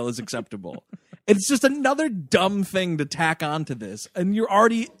future jail is acceptable. It's just another dumb thing to tack onto this. And you're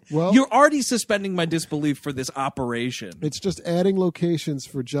already suspending my disbelief for this operation. It's just adding locations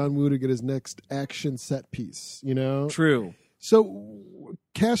for John Woo to get his next action set piece, True. So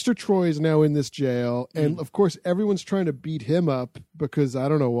Castor Troy is now in this jail, and of course everyone's trying to beat him up because I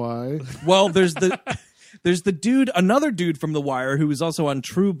don't know why. Well, there's the dude, another dude from The Wire who was also on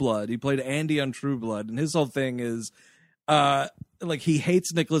True Blood. He played Andy on True Blood, and his whole thing is like he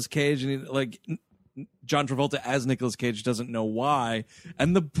hates Nicolas Cage, and John Travolta as Nicolas Cage doesn't know why.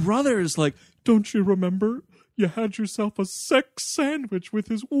 And the brother is like, "Don't you remember? You had yourself a sex sandwich with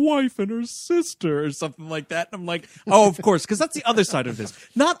his wife and her sister," or something like that. And I'm like, oh, of course, because that's the other side of this.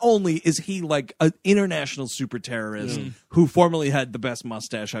 Not only is he like an international super terrorist who formerly had the best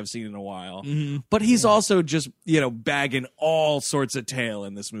mustache I've seen in a while, but he's also just, bagging all sorts of tail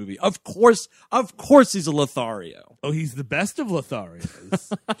in this movie. Of course, he's a Lothario. Oh, he's the best of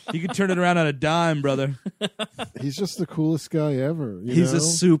Lotharios. You can turn it around on a dime, brother. He's just the coolest guy ever. He's a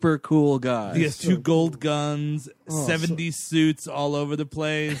super cool guy. He has 2 gold guns, 70 suits all over the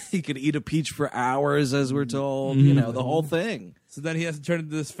place. He could eat a peach for hours, as we're told. The whole thing. So then he has to turn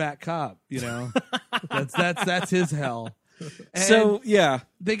into this fat cop. That's his hell. And so yeah,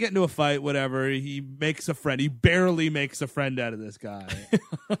 they get into a fight. Whatever. He makes a friend. He barely makes a friend out of this guy.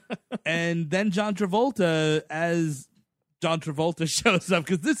 And then John Travolta, as John Travolta shows up,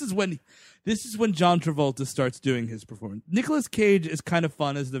 because this is when John Travolta starts doing his performance. Nicolas Cage is kind of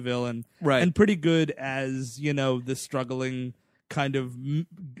fun as the villain, right, and pretty good as the struggling kind of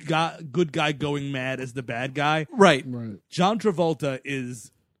good guy going mad as the bad guy. Right. John Travolta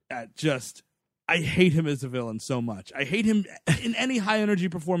is I hate him as a villain so much. I hate him in any high energy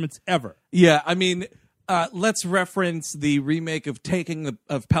performance ever. Yeah, I mean, Let's reference the remake of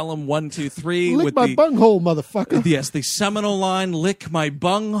of Pelham 1, 2, 3 Lick with my the bunghole, motherfucker. yes, the seminal line, "Lick my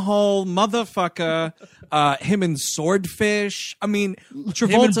bunghole, motherfucker." Him and Swordfish. I mean, Travolta.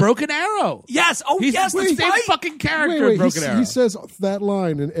 Him and Broken Arrow. Yes. Oh, He's yes. the That's same right. fucking character Wait, in Broken Arrow. he says that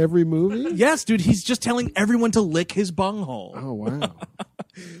line in every movie? Yes, dude. He's just telling everyone to lick his bunghole. Oh, wow.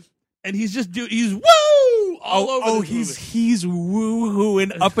 And he's just he's woo all over this movie. he's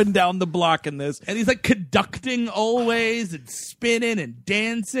woo-hooing up and down the block in this. And he's like conducting always and spinning and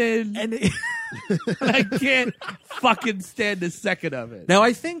dancing. And I can't fucking stand a second of it. now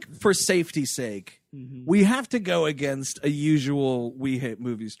I think for safety's sake, we have to go against a usual "we hate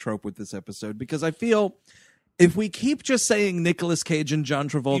movies" trope with this episode, because I feel if we keep just saying Nicolas Cage and John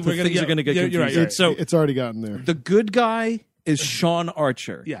Travolta, things are going to get confusing. you're right. So It's already gotten there. the good guy is Sean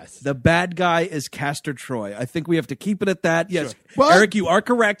Archer. Yes. The bad guy is Castor Troy. I think we have to keep it at that. Yes. Sure. But- Eric, you are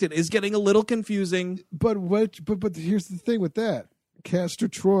correct. It is getting a little confusing. But here's the thing with that. Castor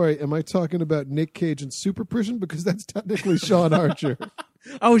Troy, am I talking about Nick Cage and Super Prison? Because that's technically Sean Archer.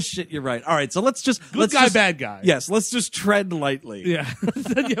 Oh shit, you're right. All right, so let's just Good guy, bad guy. Yes, let's just tread lightly. Yeah.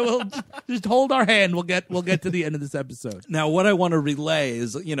 Yeah, we'll just hold our hand. We'll get to the end of this episode. Now, what I want to relay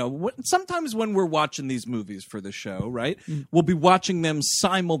is, sometimes when we're watching these movies for the show, right, we'll be watching them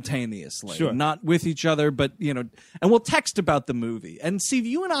simultaneously, Sure. not with each other, but and we'll text about the movie. And Steve,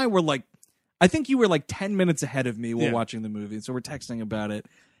 you and I were I think you were 10 minutes ahead of me while watching the movie, so we're texting about it.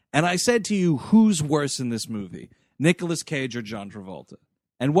 And I said to you, who's worse in this movie, Nicolas Cage or John Travolta?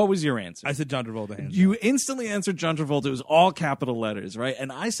 And what was your answer? I said John Travolta. Hands You instantly answered John Travolta. It was all capital letters, right?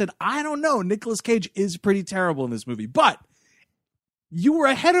 And I said, I don't know. Nicolas Cage is pretty terrible in this movie. But you were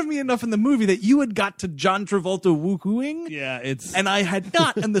ahead of me enough in the movie that you had got to John Travolta woohooing. Yeah, it's And I had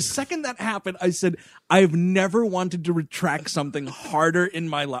not. And the second that happened, I said, I've never wanted to retract something harder in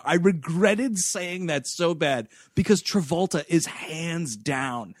my life. I regretted saying that so bad because Travolta is hands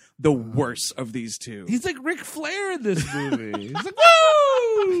down the worst of these two. he's like Ric Flair in this movie. He's like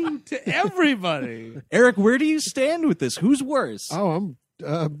woo to everybody. Eric, where do you stand with this? Who's worse? Oh, I'm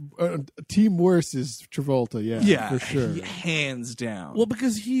team worse is Travolta. Yeah, for sure. Hands down. Well,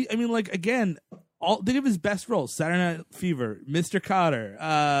 because again, think of his best roles: Saturday Night Fever, Mr.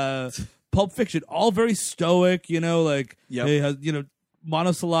 Cotter, Pulp Fiction, all very stoic. Yep. He has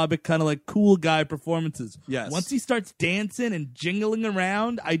monosyllabic kind of cool guy performances. Yes. Once he starts dancing and jingling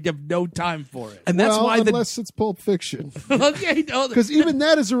around, I have no time for it. And that's well, why unless it's Pulp Fiction, Okay, because even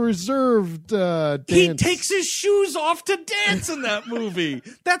that is a reserved dance. he takes his shoes off to dance in that movie.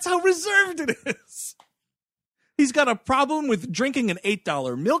 That's how reserved it is. He's got a problem with drinking an $8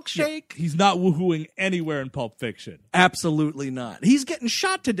 milkshake. he's not woohooing anywhere in Pulp Fiction. Absolutely not. He's getting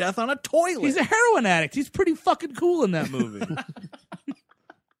shot to death on a toilet. He's a heroin addict. He's pretty fucking cool in that movie.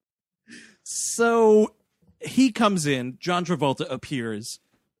 So he comes in, John Travolta appears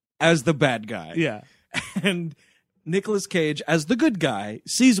as the bad guy. Yeah. And Nicolas Cage, as the good guy,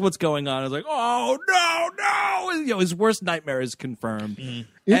 sees what's going on and is like, oh, no. And, his worst nightmare is confirmed.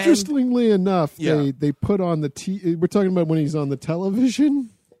 Interestingly enough, Yeah. they put on the we're talking about when he's on the television.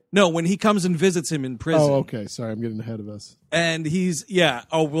 No, when he comes and visits him in prison. Oh, okay. Sorry, I'm getting ahead of us. And he's,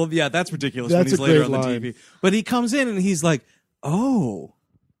 that's ridiculous That's when he's a later great on the line. TV. But he comes in and he's like, oh,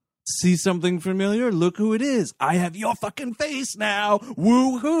 see something familiar? Look who it is. I have your fucking face now.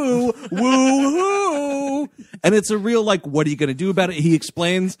 Woo-hoo, woo-hoo. And it's a real, what are you going to do about it? He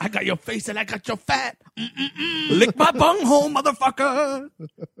explains, I got your face and I got your fat. lick my bunghole, motherfucker.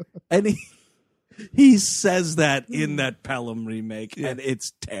 And he says that in that Pelham remake, and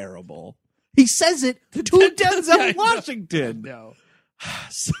it's terrible. He says it to Denzel Washington. No.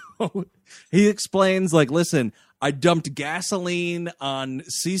 So he explains, listen, I dumped gasoline on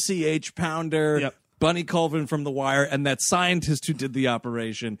CCH Pounder, Yep. Bunny Colvin from The Wire, and that scientist who did the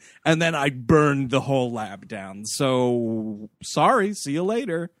operation, and then I burned the whole lab down. So, sorry, see you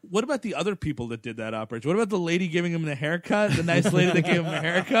later. What about the other people that did that operation? What about the lady giving him the haircut? The nice lady that gave him a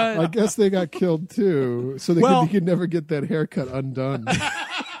haircut? I guess they got killed too, so he could never get that haircut undone.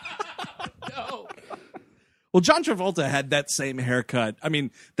 No. Well, John Travolta had that same haircut. I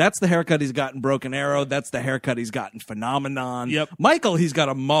mean, that's the haircut he's got in Broken Arrow. That's the haircut he's got in Phenomenon. Yep. Michael, he's got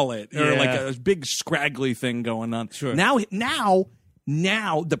a mullet or Yeah. a big scraggly thing going on. Sure.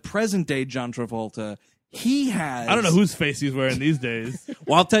 Now, the present day John Travolta, he has. I don't know whose face he's wearing these days.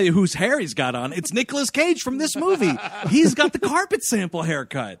 Well, I'll tell you whose hair he's got on. It's Nicolas Cage from this movie. He's got the carpet sample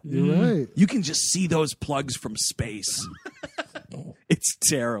haircut. You're right. You can just see those plugs from space. It's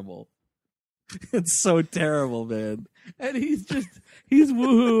terrible. It's so terrible, man. And he's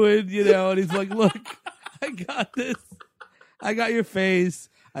woohooing, and he's like, look, I got this. I got your face.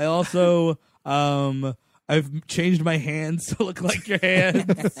 I also I've changed my hands to look like your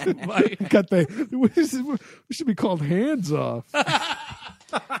hands. We should be called Hands Off.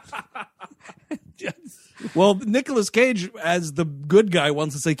 Well, Nicolas Cage, as the good guy,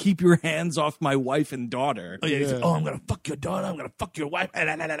 wants to say, "Keep your hands off my wife and daughter." Oh, yeah, he's like, I'm gonna fuck your daughter. I'm gonna fuck your wife.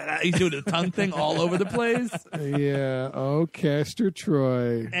 He's doing the tongue thing all over the place. Yeah. Oh, Castor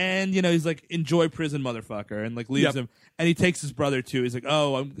Troy. And he's like, enjoy prison, motherfucker, and like leaves him. And he takes his brother too. He's like,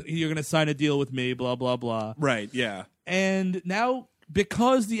 you're gonna sign a deal with me, blah blah blah. Right. Yeah. And now,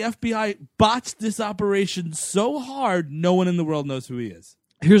 because the FBI botched this operation so hard, no one in the world knows who he is.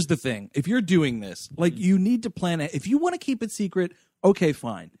 Here's the thing. If you're doing this, like, you need to plan it. If you want to keep it secret, okay,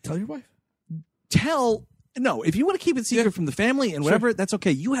 fine. Tell your wife. No, if you want to keep it secret from the family and whatever, that's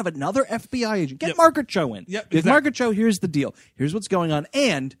okay. You have another FBI agent. Get Margaret Cho in. Yep, Get Margaret Cho, here's the deal. Here's what's going on.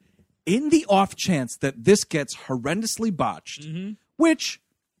 And in the off chance that this gets horrendously botched, which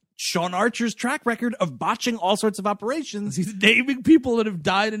Sean Archer's track record of botching all sorts of operations. He's naming people that have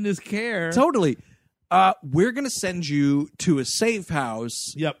died in his care. Totally. We're going to send you to a safe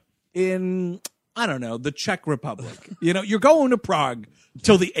house in, I don't know, the Czech Republic. You're going to Prague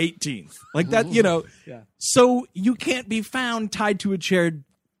till the 18th. Like that, Yeah. So you can't be found tied to a chair,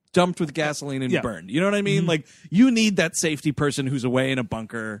 dumped with gasoline and burned. You know what I mean? Like, you need that safety person who's away in a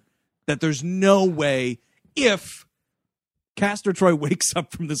bunker, that there's no way, if Castor Troy wakes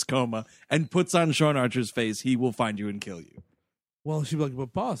up from this coma and puts on Sean Archer's face, he will find you and kill you. Well, she'd be like,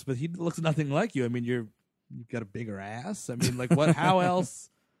 "But boss, but he looks nothing like you. I mean, you've got a bigger ass. I mean, like, what? How else?"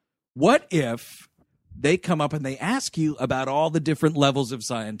 What if they come up and they ask you about all the different levels of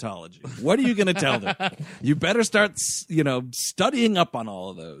Scientology? What are you going to tell them? You better start, studying up on all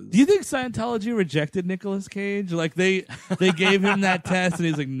of those. Do you think Scientology rejected Nicolas Cage? Like, they gave him that test, and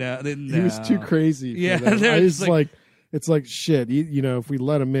he's like, "No, he was too crazy." Yeah, it's like shit. If we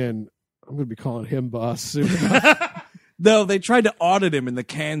let him in, I'm going to be calling him boss soon. No, they tried to audit him and the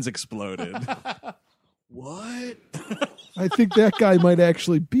cans exploded. What? I think that guy might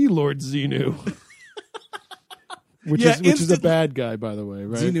actually be Lord Xenu. Which is a bad guy, by the way,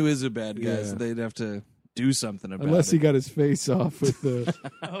 right? Xenu is a bad guy, so they'd have to do something about it. Unless he got his face off with the...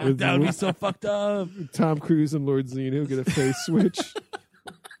 that would be so fucked up. Tom Cruise and Lord Xenu get a face switch.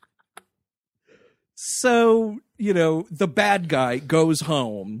 So, the bad guy goes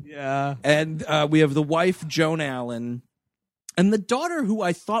home. Yeah. And we have the wife, Joan Allen, and the daughter, who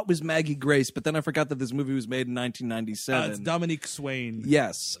I thought was Maggie Grace, but then I forgot that this movie was made in 1997. It's Dominique Swain.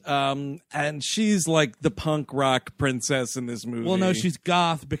 Yes. And she's like the punk rock princess in this movie. Well, no, she's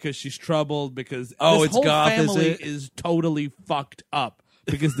goth because she's troubled because this it's whole goth, family is it? is totally fucked up.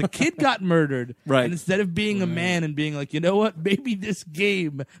 Because the kid got murdered, right? And instead of being a man and being like, you know what, maybe this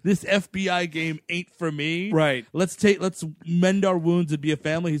FBI game ain't for me, right? Let's mend our wounds and be a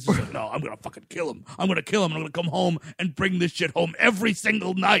family. He's just like, no, I'm gonna fucking kill him. I'm gonna kill him. And I'm gonna come home and bring this shit home every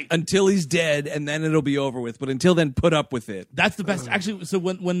single night until he's dead, and then it'll be over with. But until then, put up with it. That's the best. Actually, so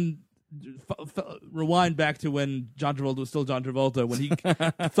when rewind back to when John Travolta was still John Travolta, when he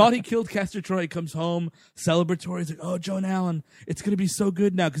thought he killed Castor Troy, he comes home celebratory. He's like, "Oh, Joan Allen, it's gonna be so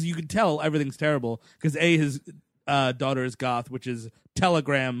good now," because you can tell everything's terrible. Because his daughter is goth, which is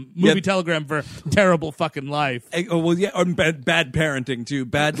movie telegram for terrible fucking life. Or bad parenting too,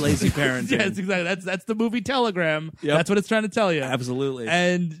 bad lazy parenting. Yes, exactly. That's the movie telegram. Yep. That's what it's trying to tell you. Absolutely.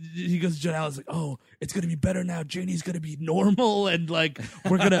 And he goes to Joan Allen's like, "Oh, it's gonna be better now. Janie's gonna be normal, and like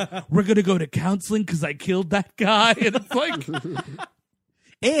we're gonna go to counseling because I killed that guy." And it's like.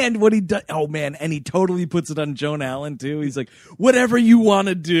 And what he does, and he totally puts it on Joan Allen too. He's like, whatever you want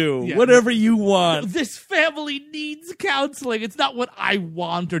to do, whatever you want. This family needs counseling. It's not what I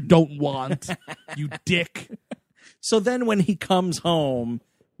want or don't want, you dick. So then when he comes home,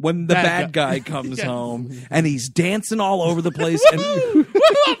 when the bad guy comes home, and he's dancing all over the place,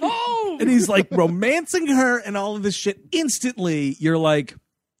 and he's like romancing her and all of this shit, instantly you're like,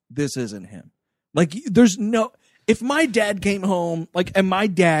 this isn't him. Like, there's no... If my dad came home, and my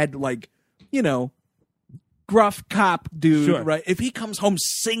dad, gruff cop dude, right? If he comes home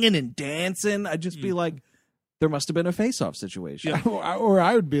singing and dancing, I'd just be like, there must have been a face-off situation. Yeah. Or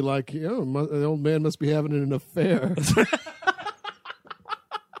I would be like, the old man must be having an affair.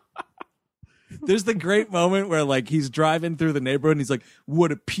 There's the great moment where he's driving through the neighborhood and he's like,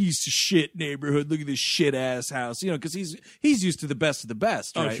 what a piece of shit neighborhood. Look at this shit ass house. Because he's used to the best of the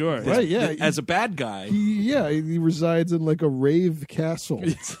best. Right? Oh, sure. Right, yeah. As a bad guy. He resides in a rave castle.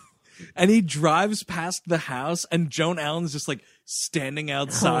 And he drives past the house and Joan Allen's just standing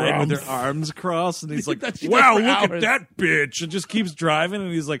outside with her arms crossed. And he's like, wow, look at that bitch. And just keeps driving.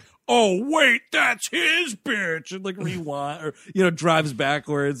 And he's like, oh wait, that's his bitch, and like rewind or drives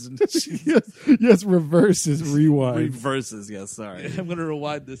backwards and yes, reverse is rewind. reverses. Yes, sorry. I'm going to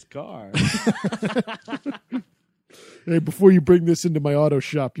rewind this car. Hey, before you bring this into my auto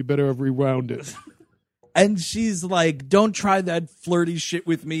shop, you better have rewound it. And she's like, don't try that flirty shit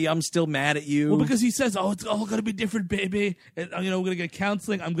with me. I'm still mad at you. Well, because he says, oh, it's all going to be different, baby. And, we're going to get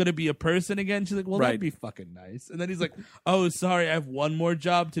counseling. I'm going to be a person again. She's like, well, Right. that'd be fucking nice. And then he's like, oh, sorry, I have one more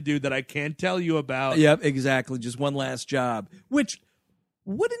job to do that I can't tell you about. Yep, exactly. Just one last job. Which,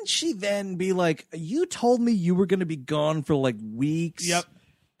 wouldn't she then be like, you told me you were going to be gone for like weeks? Yep.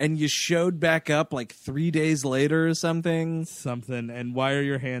 And you showed back up like 3 days later or something? Something. And why are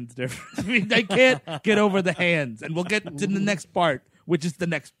your hands different? I mean, I can't get over the hands. And we'll get to the next part, which is the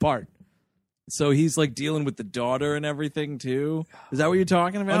next part. So he's like dealing with the daughter and everything too? Is that what you're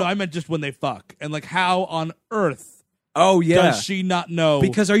talking Oh, about? no, I meant just when they fuck. And like, how on earth Oh, yeah. does she not know?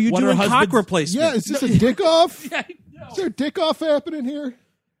 Because are you what her doing cock husband's- replacement? Yeah, is this a dick off? Yeah, I know. Is there a dick off happening here?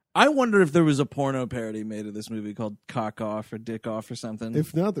 I wonder if there was a porno parody made of this movie called Cock Off or Dick Off or something.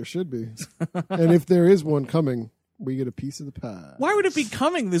 If not, there should be. And if there is one coming, we get a piece of the pie. Why would it be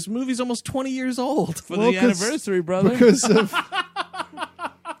coming? This movie's almost 20 years old. For Well, the 'cause- anniversary, brother. Because of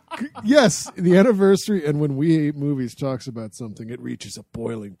yes, the anniversary, and when We Hate Movies talks about something, it reaches a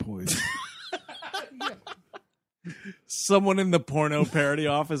boiling point. Someone in the porno parody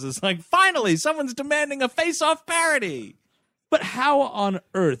office is like, finally, someone's demanding a face-off parody. But how on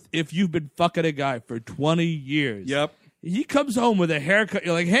earth, if you've been fucking a guy for 20 years, Yep. he comes home with a haircut,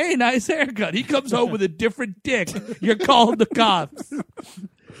 you're like, hey, nice haircut. He comes home with a different dick. You're calling the cops.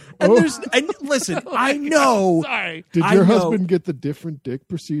 And listen, I know. Sorry. Did I your know. husband get the different dick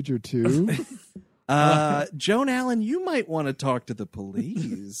procedure too? Joan Allen, you might want to talk to the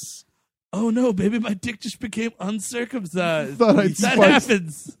police. Oh no, baby, my dick just became uncircumcised. Thought I'd That spice-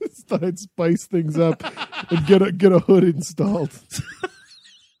 happens. Thought I'd spice things up and get a hood installed.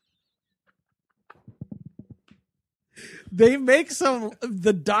 They make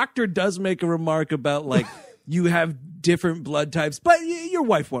the doctor does make a remark about like, you have different blood types, but your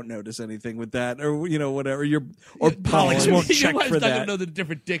wife won't notice anything with that, or whatever. Pollux won't Your check wife's for not that. gonna know the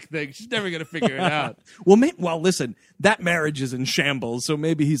different dick thing. She's never gonna figure it out. Well, listen, that marriage is in shambles, so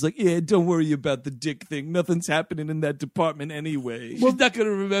maybe he's like, yeah, don't worry about the dick thing. Nothing's happening in that department anyway. She's not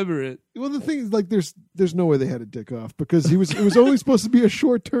gonna remember it. Well, the thing is, like, there's no way they had a dick off because it was only supposed to be a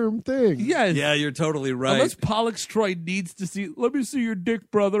short term thing. Yes. Yeah, you're totally right. Unless Pollux Troy needs to see, let me see your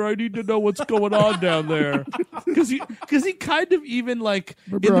dick, brother. I need to know what's going on down there. Because he kind of even like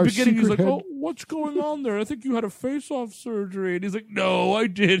Remember in the our beginning he's like, secret oh, head? what's going on there? I think you had a face-off surgery, and he's like, no, I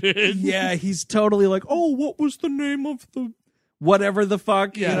didn't. Yeah, he's totally like, oh, what was the name of the whatever the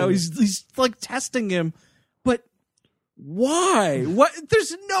fuck? Yeah. He's like testing him, but why? What?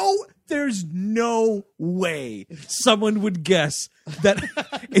 There's no way someone would guess that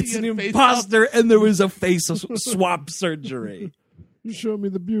it's an He had face imposter and there was a face swap surgery. Show me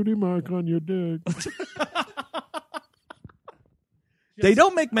the beauty mark on your dick. They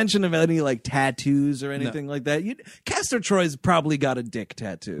don't make mention of any like tattoos or anything like that. Castor Troy's probably got a dick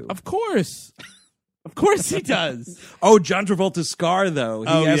tattoo. Of course. Of course he does. Oh, John Travolta's scar though. He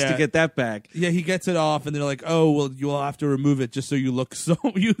Oh, has yeah. to get that back. Yeah, he gets it off, and they're like, "Oh, well, you'll have to remove it just so you look so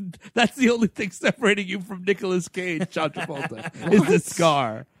you." That's the only thing separating you from Nicolas Cage, John Travolta, is the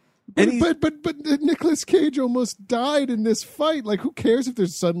scar. And he's- But Nicolas Cage almost died in this fight. Like, who cares if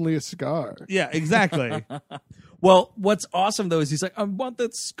there's suddenly a scar? Yeah, exactly. Well, what's awesome though is he's like, I want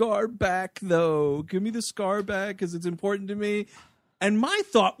that scar back though. Give me the scar back because it's important to me. And my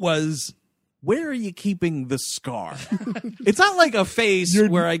thought was, where are you keeping the scar? It's not like a face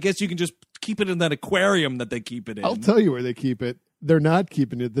where I guess you can just keep it in that aquarium that they keep it in. I'll tell you where they keep it. They're not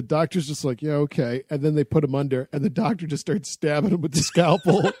keeping it. The doctor's just like, yeah, okay. And then they put him under, and the doctor just starts stabbing him with the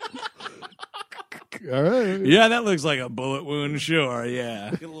scalpel. All right. Yeah, that looks like a bullet wound. Sure,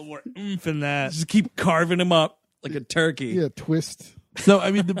 yeah. Get a little more oomph in that. Just keep carving him up like a turkey. Yeah, twist. So,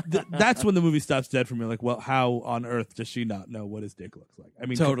 I mean, that's when the movie stops dead for me. Like, well, how on earth does she not know what his dick looks like? I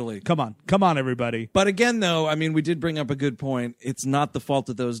mean, Totally. Come on, everybody. But again, though, I mean, we did bring up a good point. It's not the fault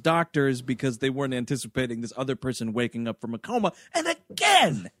of those doctors because they weren't anticipating this other person waking up from a coma. And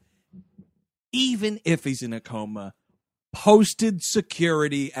again, even if he's in a coma, posted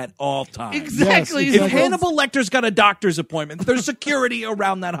security at all times. Exactly. Yes, If exactly. Hannibal Lecter's got a doctor's appointment, there's security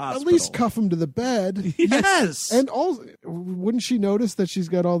around that hospital. At least cuff him to the bed. Yes. And also, wouldn't she notice that she's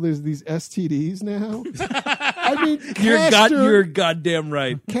got all these STDs now? I mean, you're goddamn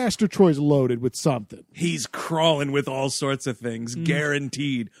right. Castor Troy's loaded with something. He's crawling with all sorts of things,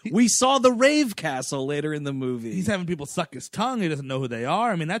 guaranteed. We saw the Rave Castle later in the movie. He's having people suck his tongue. He doesn't know who they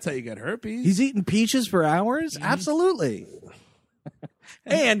are. I mean, that's how you get herpes. He's eating peaches for hours? Absolutely.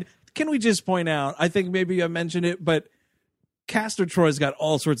 And can we just point out, I think maybe I mentioned it, but Castor Troy's got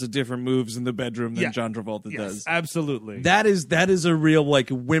all sorts of different moves in the bedroom than John Travolta does. Absolutely. That is a real like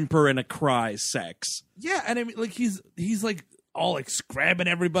whimper and a cry sex. Yeah, and I mean, like he's like all like scrabbing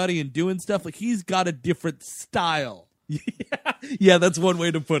everybody and doing stuff. Like he's got a different style. Yeah, that's one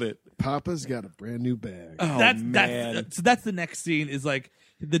way to put it. Papa's got a brand new bag. Oh, man. So that's the next scene is like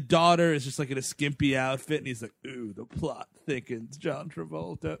the daughter is just like in a skimpy outfit and he's like, ooh, the plot thickens, John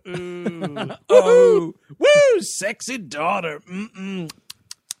Travolta. Ooh. Oh, woo, sexy daughter. Mm-mm.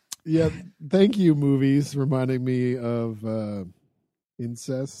 Yeah, thank you, movies, reminding me of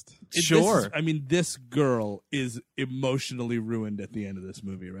incest. Sure. This girl is emotionally ruined at the end of this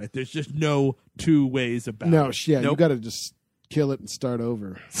movie, right? There's just no two ways about No, it. yeah, you Nope. got to just kill it and start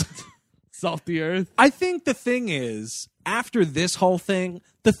over. Salt the earth. I think the thing is, after this whole thing,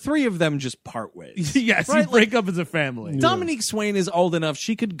 the three of them just part ways. Yes, Right, you break up as a family. Dominique Swain is old enough;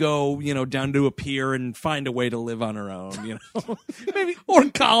 she could go, down to a pier and find a way to live on her own. Maybe or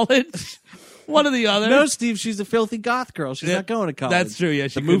college. One or the other. No, Steve, she's a filthy goth girl. She's Yeah, not going to college. that's true, yeah,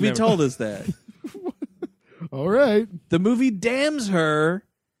 she the could movie never- told us that. All right. The movie damns her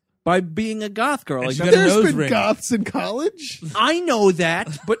by being a goth girl. Like, she got a There's nose been ring. goths in college. I know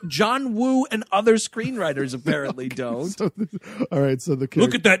that, but John Woo and other screenwriters apparently don't. All right, so the Look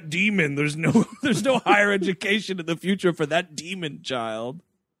character, at that demon. There's no higher education in the future for that demon child.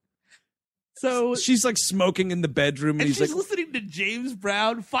 So She's like smoking in the bedroom, and and he's she's like, listening to James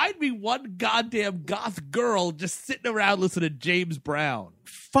Brown. Find me one goddamn goth girl just sitting around listening to James Brown.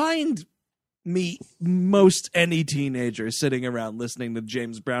 find me most any teenager sitting around listening to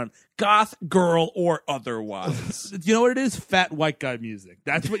James Brown, goth girl or otherwise. You know what it is? Fat white guy music.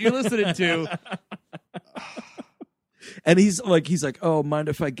 That's what you're listening to. And he's like, oh, mind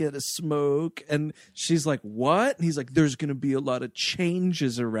if I get a smoke? And she's like, what? And he's like, there's going to be a lot of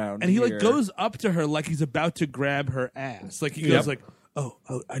changes around And he here. like goes up to her like he's about to grab her ass. Like he goes Yep. like, oh,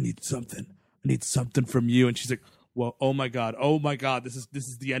 I need something. I need something from you. And she's like, well, oh my god, this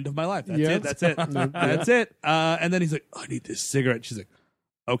is the end of my life. That's Yeah. it. That's it. That's it. And then he's like, I need this cigarette. She's like,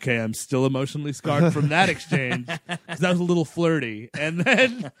 okay, I'm still emotionally scarred from that exchange because that was a little flirty. And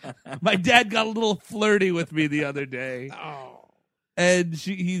then my dad got a little flirty with me the other day. And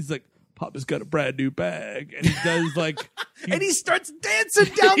he's like, Papa's got a brand new bag. And he does like... and he starts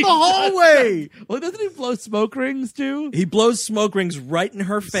dancing down the hallway. Well, doesn't he blow smoke rings too? He blows smoke rings right in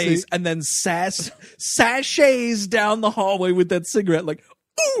her face See? and then sashays down the hallway with that cigarette like,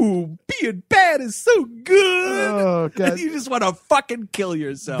 ooh, being bad is so good. Oh, God. And you just want to fucking kill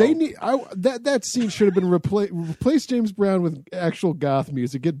yourself. they need that scene should have been replace James Brown with actual goth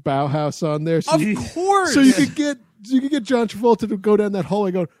music. Get Bauhaus on there, so of you, course. so you could get John Travolta to go down that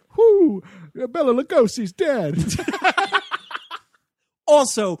hallway going, "Whoo, Bela Lugosi's dead."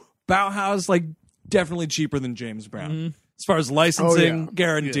 Also, Bauhaus, like, definitely cheaper than James Brown. As far as licensing,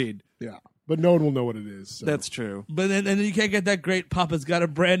 guaranteed. Yeah, but no one will know what it is. So. That's true. But then and then you can't get that great Papa's got a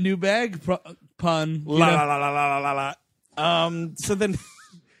brand new bag pun. you La know? la la la la la la. So then,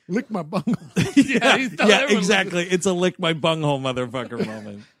 Lick my bungle. Yeah, he's telling yeah, everyone- exactly. It's a lick my bunghole motherfucker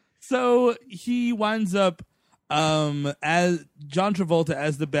moment. So he winds up as John Travolta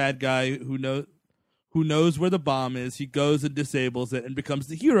as the bad guy who knows where the bomb is. He goes and disables it and becomes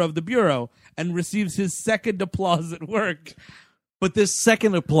the hero of the bureau and receives his second applause at work. But this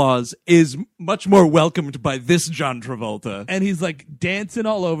second applause is much more welcomed by this John Travolta. And he's like dancing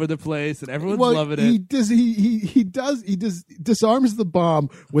all over the place and everyone's Well, loving he it. disarms the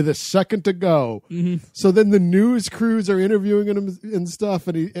bomb with a second to go. Mm-hmm. So then the news crews are interviewing him and stuff,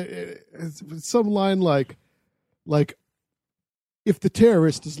 and it's some line like, if the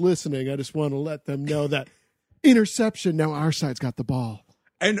terrorist is listening, I just want to let them know that interception. Now our side's got the ball.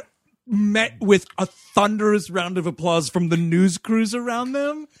 And met with a thunderous round of applause from the news crews around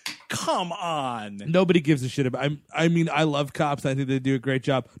them. Come on. Nobody gives a shit about. I mean, I love cops. I think they do a great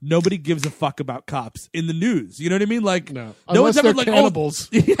job. Nobody gives a fuck about cops in the news. You know what I mean? Like, No. one's Unless ever they're like, cannibals.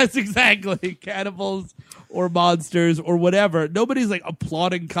 Oh, yes, exactly, cannibals or monsters or whatever. Nobody's like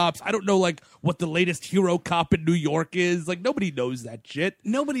applauding cops. I don't know like what the latest hero cop in New York is. Like, nobody knows that shit.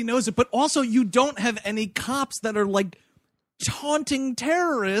 Nobody knows it, but also you don't have any cops that are like taunting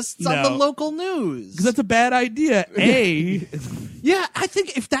terrorists on the No. local news. Because that's a bad idea. Yeah, I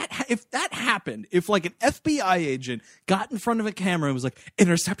think if that happened, if like an FBI agent got in front of a camera and was like,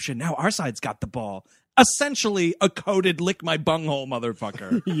 interception, now our side's got the ball. Essentially a coded lick my bunghole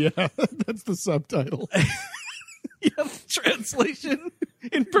motherfucker. Yeah, that's the subtitle. Yeah, translation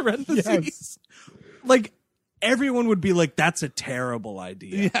in parentheses. Yes. Like everyone would be like, that's a terrible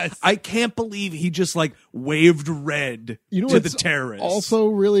idea. Yes. I can't believe he just like waved red You know to the what's terrorists. also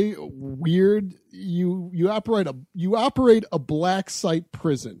really weird? You operate a black site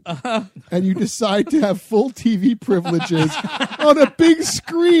prison, and you decide to have full TV privileges on a big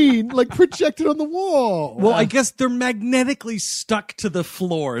screen, like projected on the wall. Well, I guess they're magnetically stuck to the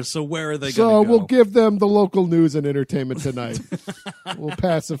floor, so where are they So going to go? we'll give them the local news and entertainment tonight. We'll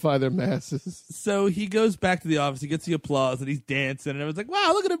pacify their masses. So he goes back to the office. He gets the applause and he's dancing. And everyone's like,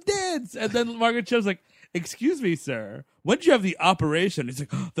 wow, look at him dance. And then Margaret Cho's like, excuse me, sir. When did you have the operation? He's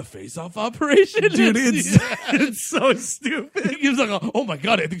like, the face-off operation? Dude, it's so stupid. He was like, oh my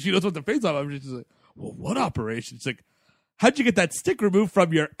God, I think she knows what the face-off operation is. She's like, well, what operation? She's like, how'd you get that stick removed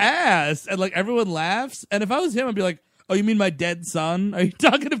from your ass? And like everyone laughs. And if I was him, I'd be like, oh, you mean my dead son? Are you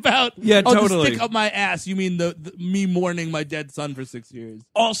talking about? Yeah, oh, totally. The stick up my ass. You mean the me mourning my dead son for 6 years?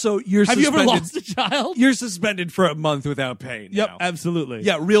 Also, you're Have you suspended. ever lost a child? You're suspended for a month without pay now. Yep, absolutely.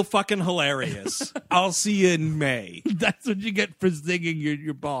 Yeah, real fucking hilarious. I'll see you in May. That's what you get for zinging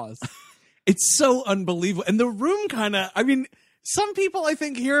your boss. It's so unbelievable. And the room kind of, I mean, some people I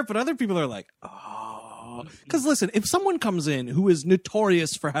think hear it, but other people are like, oh. Because listen, if someone comes in who is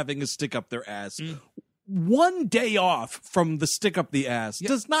notorious for having a stick up their ass, one day off from the stick up the ass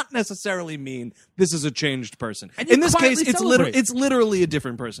does not necessarily mean this is a changed person. And you In this case, quietly it's celebrate. it's literally a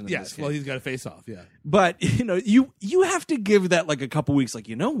different person. In this Yes, case. well, he's got a face off, yeah. But you know, you have to give that like a couple weeks. Like,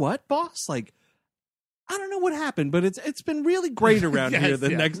 you know what, boss? Like, I don't know what happened, but it's been really great around Yes, here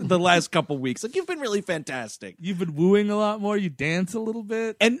yeah. the last couple weeks. Like, you've been really fantastic. You've been wooing a lot more. You dance a little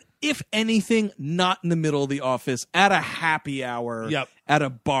bit. And if anything, not in the middle of the office, at a happy hour, Yep. at a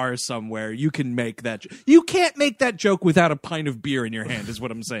bar somewhere, you can make that. You can't make that joke without a pint of beer in your hand, is what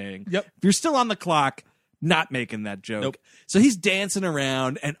I'm saying. Yep. If you're still on the clock, not making that joke. Nope. So he's dancing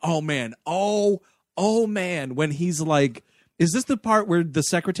around, and oh man, when he's like, is this the part where the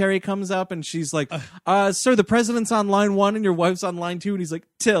secretary comes up and she's like, sir, the president's on line 1 and your wife's on line 2, and he's like,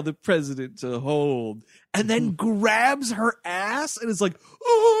 tell the president to hold, and then grabs her ass and is like,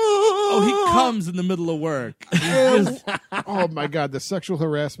 Oh, he comes in the middle of work. Oh my God, the sexual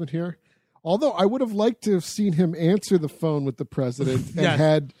harassment here. Although I would have liked to have seen him answer the phone with the president and Yes.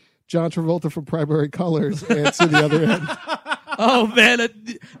 had John Travolta from Primary Colors answer the other end. Oh, man.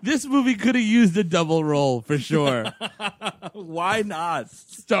 This movie could have used a double role for sure. why not?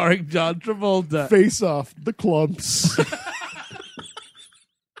 Starring John Travolta. Face off, the clumps.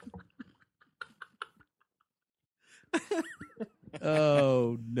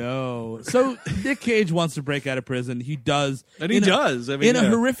 Oh, no. So Nick Cage wants to break out of prison. He does. And he does. I mean, in a yeah.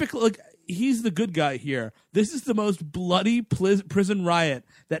 horrific, like, he's the good guy here. This is the most bloody prison riot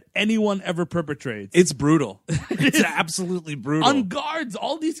that anyone ever perpetrates. It's brutal. It's absolutely brutal. On guards,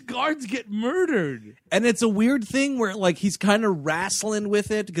 all these guards get murdered. And it's a weird thing where like he's kind of wrestling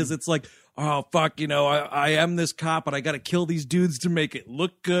with it because it's like, oh fuck, you know, I am this cop, but I got to kill these dudes to make it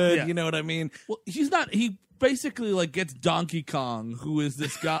look good. Yeah. You know what I mean? Well, he's not. He basically like gets Donkey Kong, who is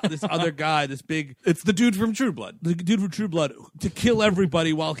this guy, this other guy, this big, It's the dude from True Blood. the dude from True Blood, to kill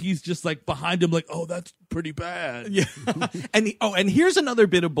everybody while he's just like behind him, like, oh, that's pretty bad. Yeah. and here's another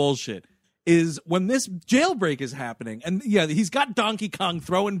bit of bullshit. Is when this jailbreak is happening, and yeah, he's got Donkey Kong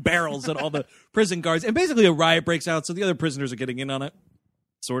throwing barrels at all the prison guards, and basically a riot breaks out, so the other prisoners are getting in on it,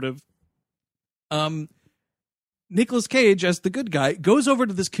 sort of. Nicolas Cage, as the good guy, goes over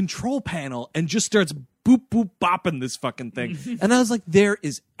to this control panel and just starts boop boop bopping this fucking thing, and I was like, there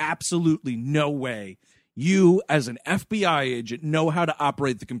is absolutely no way you, as an FBI agent, know how to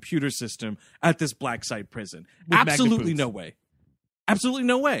operate the computer system at this black site prison. With magnet Absolutely boots. no way. Absolutely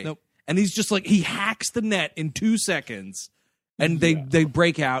no way. Nope. And he's just like, he hacks the net in 2 seconds, and they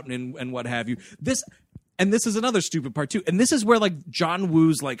break out and what have you. This is another stupid part too. And this is where like John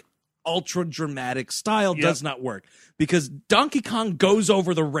Woo's like ultra dramatic style does not work, because Donkey Kong goes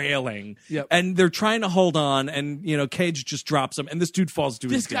over the railing, and they're trying to hold on, and you know Cage just drops him, and this dude falls to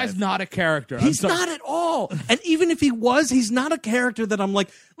his This guy's death. not a character. He's not at all. And even if he was, he's not a character that I'm like,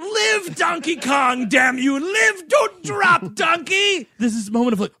 live, Donkey Kong, damn you, live, don't drop, Donkey. This is a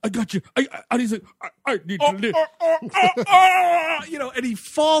moment of like, I got you. And he's like, I need to live. You know, and he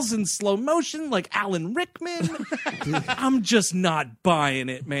falls in slow motion like Alan Rickman. I'm just not buying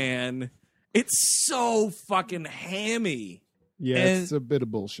it, man. It's so fucking hammy. Yeah, And- it's a bit of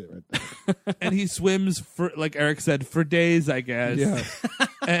bullshit right there. and he swims for, like Eric said, for days, I guess. Yeah.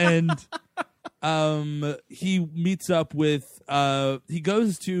 And he meets up with he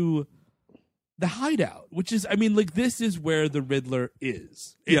goes to the hideout, which is, I mean, like, this is where the Riddler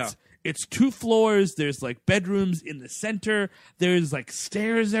is. It's 2 floors. There's like bedrooms in the center. There's like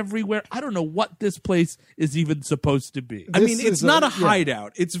stairs everywhere. I don't know what this place is even supposed to be. I This mean, is it's not a yeah.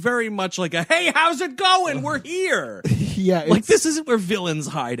 hideout. It's very much like a, hey, how's it going? We're here. Yeah, Like, it's, this isn't where villains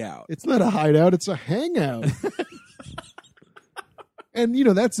hide out. it's not a hideout, it's a hangout. And,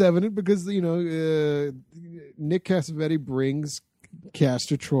 that's evident because, Nick Cassavetes brings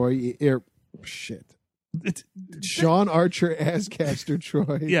Castor Troy, shit. It's, Sean Archer as Castor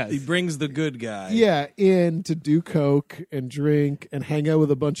Troy. yes. He brings the good guy. Yeah, in to do coke and drink and hang out with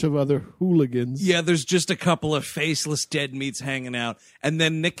a bunch of other hooligans. Yeah, there's just a couple of faceless dead meats hanging out. And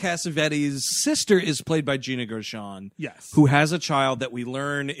then Nick Cassavetes' sister is played by Gina Gershon. Yes. Who has a child that we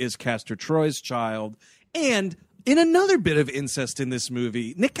learn is Castor Troy's child. And in another bit of incest in this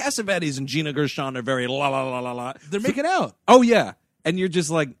movie, Nick Cassavetes and Gina Gershon are very la la la la la. They're making out. Oh, yeah. And you're just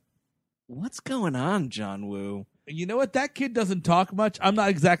like, what's going on, John Woo? You know what? That kid doesn't talk much. I'm not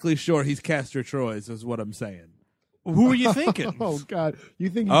exactly sure he's Castor Troy's, is what I'm saying. Who are you thinking? Oh God! You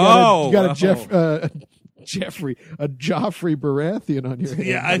think you Oh, got a Joffrey Baratheon on your hands?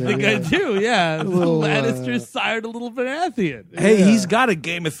 Yeah, I there, think yeah. I do. Yeah, little, Lannisters sired a little Baratheon. Hey, Yeah. he's got a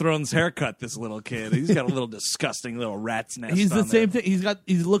Game of Thrones haircut, this little kid. He's got a little disgusting little rat's nest. He's the on same there. thing.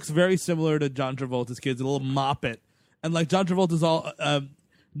 He looks very similar to John Travolta's kids, a little moppet, and like John Travolta's all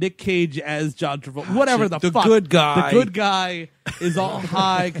Nick Cage as John Travolta, whatever the fuck. good guy. The good guy is all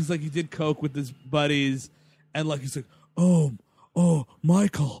high because like he did coke with his buddies, and like he's like, oh,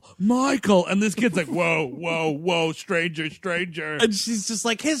 Michael, and this kid's like, whoa, stranger. And she's just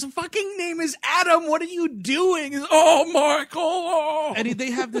like, his fucking name is Adam. What are you doing? He's, oh, Michael. Oh. And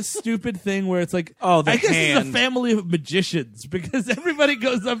they have this stupid thing where it's like, Oh, the I guess it's a hand. family of magicians because everybody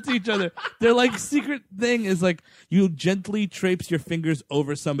goes up to each other. Their like secret thing is like you gently traipse your fingers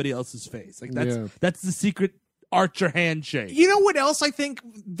over somebody else's face. Like that's the secret Archer handshake. You know what else I think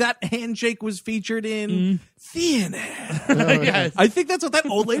that handshake was featured in? Theater. Yes. I think that's what that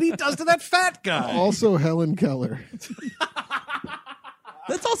old lady does to that fat guy. Also, Helen Keller.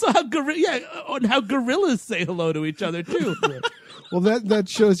 That's also how on how gorillas say hello to each other too. Well, that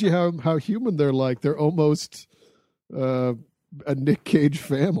shows you how human they're like. They're almost a Nick Cage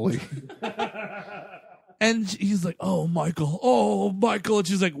family. And he's like, oh, Michael. And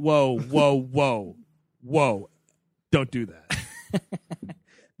she's like, whoa. Don't do that.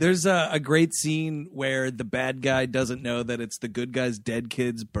 There's a great scene where the bad guy doesn't know that it's the good guy's dead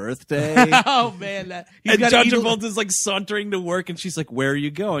kid's birthday. Oh, man. He's And got John Travolta's like sauntering to work, and she's like, where are you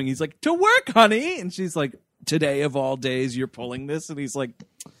going? He's like, to work, honey. And she's like, today of all days, you're pulling this? And he's like,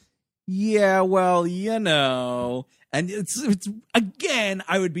 yeah, well, And it's again,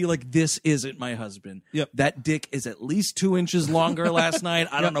 I would be like, this isn't my husband. Yep. That dick is at least 2 inches longer last night.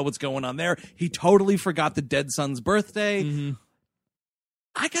 I don't know what's going on there. He totally forgot the dead son's birthday. Mm-hmm.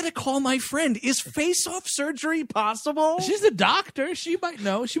 I gotta call my friend. Is face-off surgery possible? She's a doctor. She might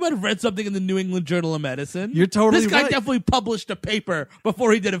know. She might have read something in the New England Journal of Medicine. You're totally This guy right. definitely published a paper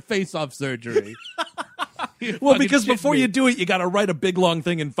before he did a face-off surgery. Well, because before you do it, you gotta write a big long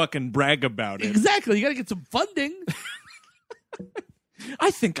thing and fucking brag about it. Exactly. You got to get some funding.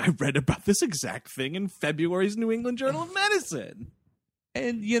 I think I read about this exact thing in February's New England Journal of Medicine.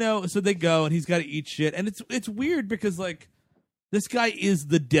 And, so they go, and he's got to eat shit. And it's weird because, like, this guy is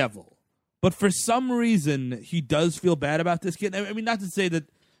the devil. But for some reason, he does feel bad about this kid. I mean, not to say that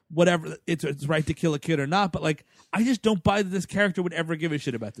whatever, it's right to kill a kid or not, but, like, I just don't buy that this character would ever give a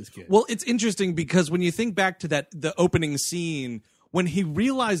shit about this kid. Well, it's interesting because when you think back to the opening scene, when he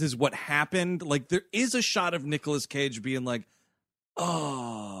realizes what happened, like, there is a shot of Nicolas Cage being like,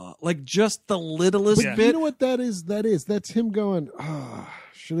 oh, like just the littlest Yeah. bit. You know what that is? That's him going,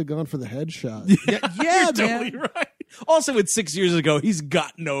 should have gone for the headshot. yeah, You're man. totally right. Also, it's 6 years ago. He's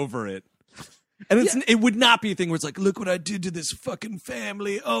gotten over it. And it would not be a thing where it's like, look what I did to this fucking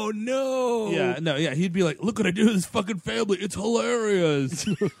family. Oh, no. Yeah, he'd be like, look what I do to this fucking family. It's hilarious.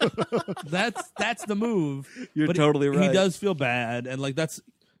 That's the move. You're But totally right. He does feel bad. And, like,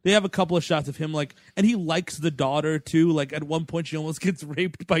 they have a couple of shots of him, like, and he likes the daughter, too. Like, at one point, she almost gets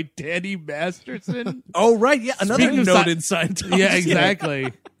raped by Danny Masterson. Oh, right. Yeah. Another Speaking of noted Scientologist. Yeah,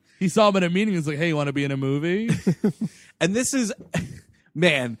 exactly. He saw him at a meeting and was like, hey, you want to be in a movie? And this is,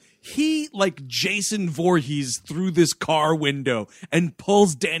 man, he like Jason Voorhees through this car window and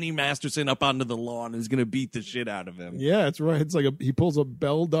pulls Danny Masterson up onto the lawn and is going to beat the shit out of him. Yeah, it's right. It's like he pulls a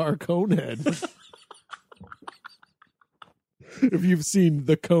Beldar Conehead. If you've seen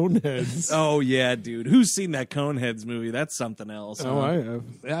The Coneheads. Oh yeah, dude. Who's seen that Coneheads movie? That's something else. Oh, I have.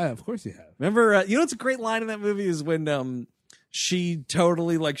 Yeah, of course you have. Remember, you know what's a great line in that movie is when she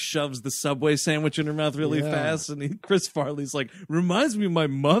totally like shoves the Subway sandwich in her mouth really fast, and Chris Farley's like, reminds me of my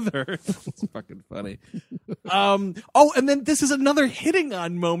mother. It's fucking funny. And then this is another hitting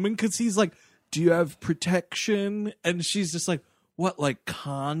on moment because he's like, do you have protection? And she's just like, what, like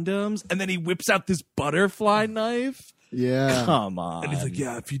condoms? And then he whips out this butterfly knife. Yeah. Come on. And he's like,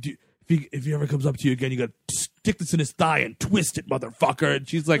 yeah, if he ever comes up to you again, you gotta stick this in his thigh and twist it, motherfucker. And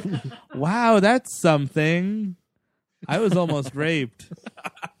she's like, wow, that's something. I was almost raped.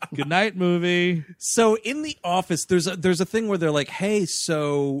 Good night, movie. So in The Office, there's a thing where they're like, hey,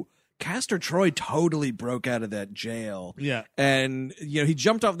 so Castor Troy totally broke out of that jail. Yeah. And, he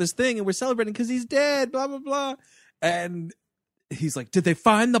jumped off this thing and we're celebrating because he's dead, blah, blah, blah. And he's like, did they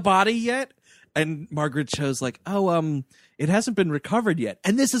find the body yet? And Margaret Cho's like, oh, it hasn't been recovered yet.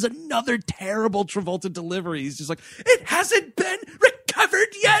 And this is another terrible Travolta delivery. He's just like, it hasn't been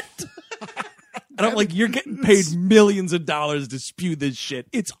recovered yet. And I'm like, you're getting paid millions of dollars to spew this shit.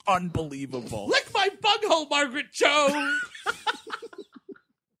 It's unbelievable. Lick my bunghole, Margaret Cho.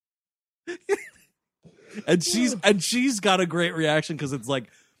 And she's got a great reaction because it's like,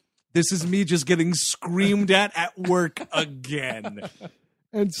 this is me just getting screamed at work again.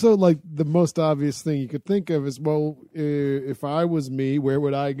 And so, like, the most obvious thing you could think of is, well, if I was me, where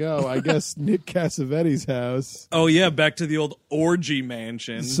would I go? I guess Nick Cassavetes' house. Oh, yeah, back to the old orgy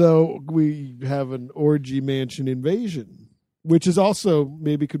mansion. So we have an orgy mansion invasion, which is also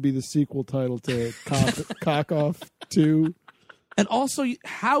maybe could be the sequel title to Cock Off 2. And also,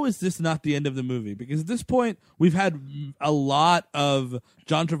 how is this not the end of the movie? Because at this point, we've had a lot of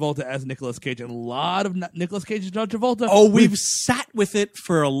John Travolta as Nicolas Cage and a lot of Nicolas Cage as John Travolta. Oh, we've sat with it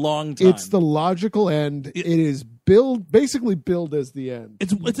for a long time. It's the logical end. It is basically billed as the end.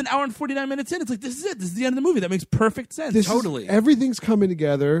 It's an hour and 49 minutes in. It's like, this is it. This is the end of the movie. That makes perfect sense. Totally. Everything's coming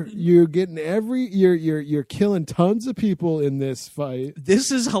together. You're getting you're killing tons of people in this fight.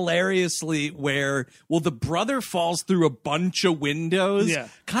 This is hilariously where, the brother falls through a bunch of windows. Yeah.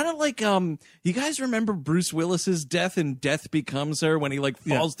 Kind of like, you guys remember Bruce Willis's death in Death Becomes Her when he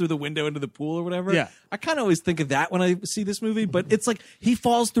falls through the window into the pool or whatever? Yeah. I kind of always think of that when I see this movie, but it's like he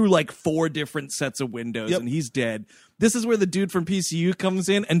falls through 4 different sets of windows and he's dead. This is where the dude from PCU comes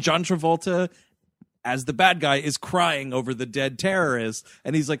in and John Travolta, as the bad guy, is crying over the dead terrorist.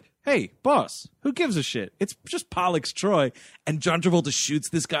 And he's like, hey, boss, who gives a shit? It's just Pollux Troy. And John Travolta shoots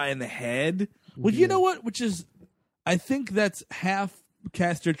this guy in the head. Well, you know what? I think that's half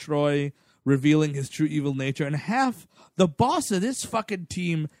Castor Troy revealing his true evil nature and half the boss of this fucking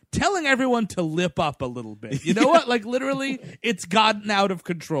team telling everyone to lip up a little bit. You know what? Like, literally, it's gotten out of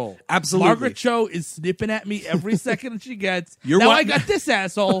control. Absolutely. Margaret Cho is snipping at me every second she gets. You're I got this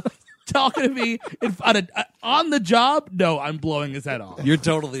asshole talking to me on the job. No, I'm blowing his head off. You're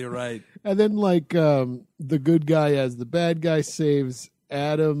totally right. And then, the good guy as the bad guy saves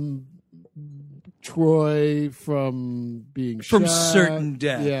Adam Troy from being From shot. certain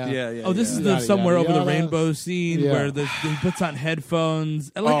death. Yeah. Yeah. Oh, this is Yada, the somewhere yada, over the yada. rainbow scene where he puts on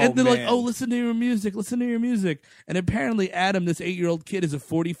headphones and, and they're like, man. "Oh, listen to your music, listen to your music." And apparently, Adam, this 8-year-old kid, is a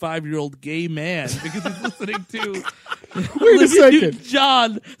 45-year-old gay man because he's listening to Wait a second.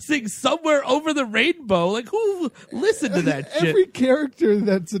 Newton-John sing "Somewhere Over the Rainbow." Like, who listened to that shit? Every character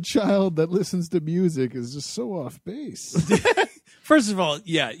that's a child that listens to music is just so off base. First of all,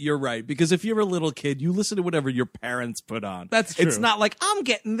 yeah, you're right. Because if you're a little kid, you listen to whatever your parents put on. That's true. It's not like, I'm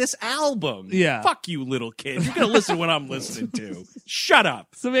getting this album. Yeah. Fuck you, little kid. You're going to listen to what I'm listening to. Shut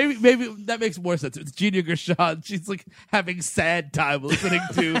up. So maybe that makes more sense. It's Gina Gershon. She's like having sad time listening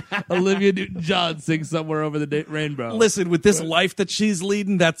to Olivia Newton-John sing "Somewhere Over the Rainbow." Listen, with this life that she's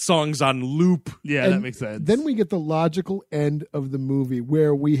leading, that song's on loop. Yeah, that makes sense. Then we get the logical end of the movie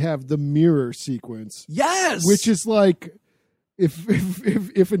where we have the mirror sequence. Yes. Which is like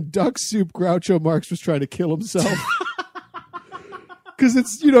if in Duck Soup Groucho Marx was trying to kill himself. Because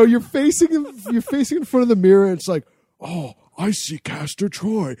it's, you're facing in front of the mirror and it's like, oh, I see Castor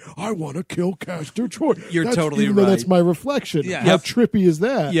Troy. I want to kill Castor Troy. You're totally even though right. that's my reflection. Yeah. How trippy is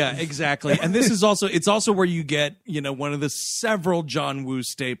that? Yeah, exactly. And this is also where you get, one of the several John Woo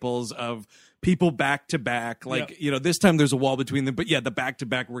staples of people back to back. Like, this time there's a wall between them. But yeah, the back to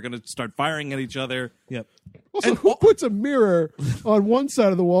back, we're going to start firing at each other. Yep. Also, who puts a mirror on one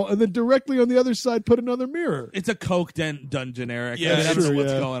side of the wall and then directly on the other side put another mirror? It's a Coke done generic. Yeah, I mean, sure, that's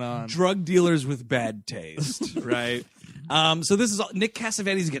what's yeah. going on. Drug dealers with bad taste, right? So this is Nick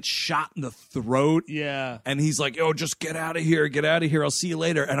Cassavetes gets shot in the throat. Yeah. And he's like, "Oh, just get out of here. Get out of here. I'll see you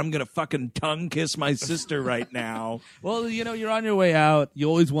later. And I'm going to fucking tongue kiss my sister right now." Well, you're on your way out. You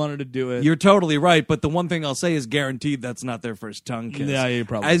always wanted to do it. You're totally right. But the one thing I'll say is guaranteed that's not their first tongue kiss. Yeah, you're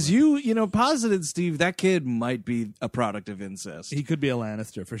probably As right. you posited, Steve, that kid might be a product of incest. He could be a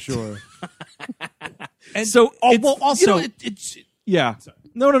Lannister for sure. And So, it's- also, it's. yeah.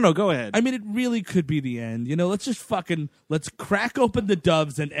 No, go ahead. I mean, it really could be the end. Let's crack open the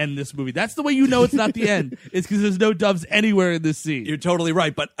doves and end this movie. That's the way you know it's not the end. It's because there's no doves anywhere in this scene. You're totally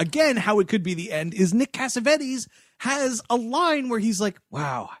right. But again, how it could be the end is Nick Cassavetes has a line where he's like,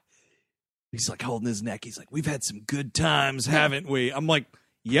 "Wow." He's like holding his neck. He's like, "We've had some good times, haven't we?" I'm like,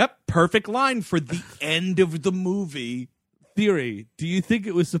 "Yep, perfect line for the end of the movie." Theory: do you think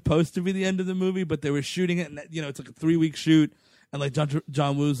it was supposed to be the end of the movie, but they were shooting it, and it's like a 3-week shoot, and like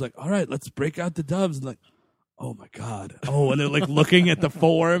John Woo's like, "All right, let's break out the doves," and like, "Oh my god!" Oh, and they're like looking at the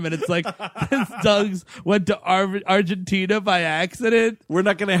form, and it's like Prince Doug's went to Argentina by accident. We're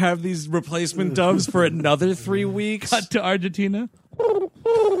not going to have these replacement doves for another 3 weeks. Cut to Argentina.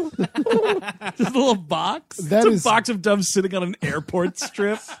 Just a little box. It's a box of doves sitting on an airport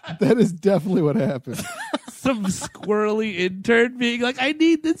strip. That is definitely what happened. Some squirrely intern being like, "I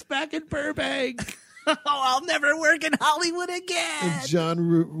need this back in Burbank." Oh, I'll never work in Hollywood again. And John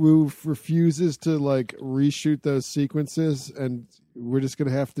Woo refuses to like reshoot those sequences, and we're just gonna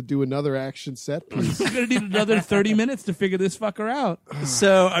have to do another action set piece. We're gonna need another 30 minutes to figure this fucker out.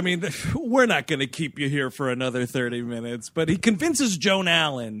 So, I mean, we're not going to keep you here for another 30 minutes, but he convinces Joan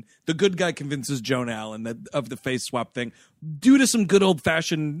Allen, the good guy convinces Joan Allen of the face swap thing, due to some good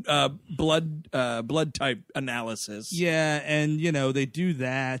old-fashioned blood type analysis. Yeah, and they do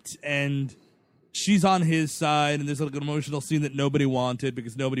that, and she's on his side, and there's like an emotional scene that nobody wanted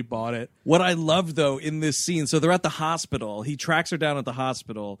because nobody bought it. What I love, though, in this scene, so they're at the hospital. He tracks her down at the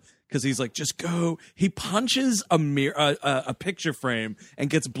hospital because he's like, "Just go." He punches a picture frame and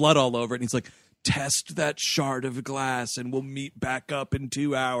gets blood all over it. And he's like, "Test that shard of glass and we'll meet back up in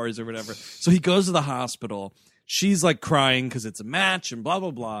 2 hours," or whatever. So he goes to the hospital. She's like crying because it's a match and blah,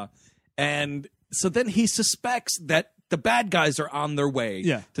 blah, blah. And so then he suspects that the bad guys are on their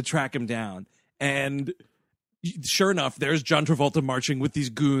way to track him down. And sure enough, there's John Travolta marching with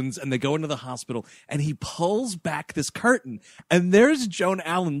these goons, and they go into the hospital, and he pulls back this curtain, and there's Joan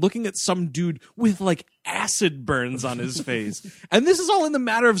Allen looking at some dude with like acid burns on his face. And this is all in the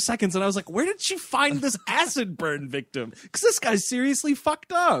matter of seconds, and I was like, where did she find this acid burn victim? Because this guy's seriously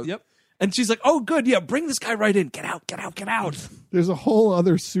fucked up. Yep. And she's like, "Oh, good, yeah, bring this guy right in. Get out, get out, get out." There's a whole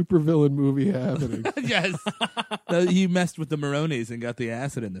other supervillain movie happening. Yes. He messed with the Maronis and got the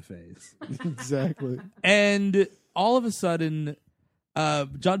acid in the face. Exactly. And all of a sudden,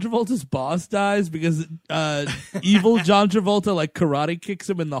 John Travolta's boss dies because evil John Travolta like karate kicks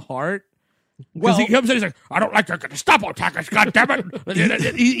him in the heart. Because he comes in, he's like, "I don't like the Gestapo tactics,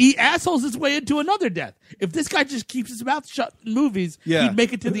 goddammit." He assholes his way into another death. If this guy just keeps his mouth shut in movies, he'd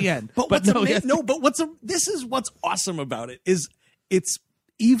make it to the end. This is what's awesome about it is it's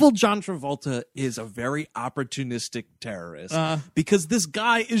evil John Travolta is a very opportunistic terrorist because this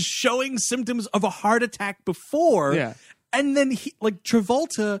guy is showing symptoms of a heart attack before. Yeah. And then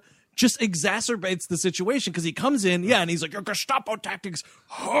Travolta just exacerbates the situation because he comes in, and he's like, "Your Gestapo tactics,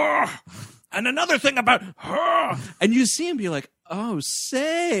 and another thing about her," and you see him be like, "Oh,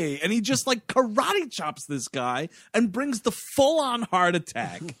 say," and he just like karate chops this guy and brings the full-on heart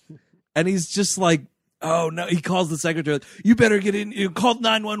attack, and he's just like, "Oh no!" He calls the secretary, like, "You better get in. You called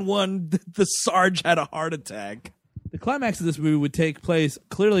 911. The Sarge had a heart attack." The climax of this movie would take place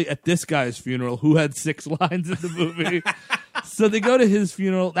clearly at this guy's funeral, who had 6 lines in the movie. So they go to his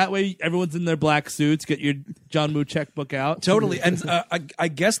funeral. That way, everyone's in their black suits. Get your John Woo checkbook out. Totally. And I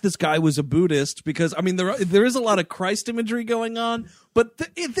guess this guy was a Buddhist because, I mean, there is a lot of Christ imagery going on, but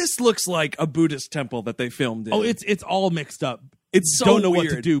this looks like a Buddhist temple that they filmed in. Oh, it's all mixed up. It's so Don't know weird.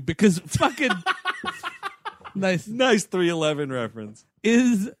 what to do because fucking nice 311 reference.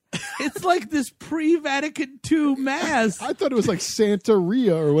 It's like this pre-Vatican II mass. I thought it was like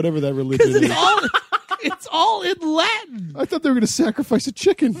Santeria or whatever that religion is. It's all in Latin. I thought they were going to sacrifice a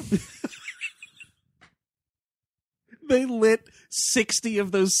chicken. They lit 60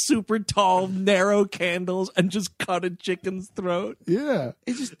 of those super tall, narrow candles and just cut a chicken's throat. Yeah.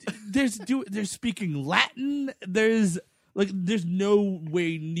 It's just they're speaking Latin. There's no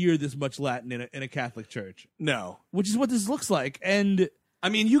way near this much Latin in a Catholic church. No. Which is what this looks like. And I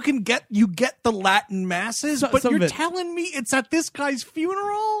mean, you get the Latin masses, but you're telling me it's at this guy's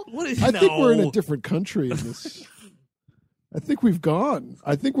funeral? I think we're in a different country in this. I think we've gone.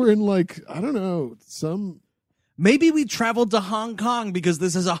 I think we're in I don't know, some maybe we traveled to Hong Kong because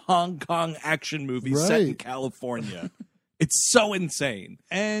this is a Hong Kong action movie set in Right. California. It's so insane.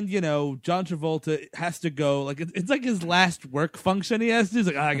 And, John Travolta has to go. Like, it's like his last work function he has to do. He's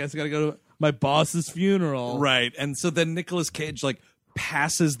like, I guess I got to go to my boss's funeral. Right. And so then Nicolas Cage, like,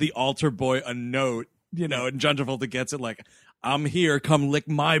 passes the altar boy a note, and John Travolta gets it like, I'm here, come lick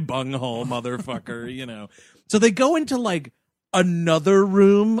my bunghole, motherfucker, So they go into, like, another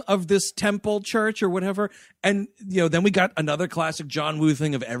room of this temple church or whatever, and then we got another classic John Woo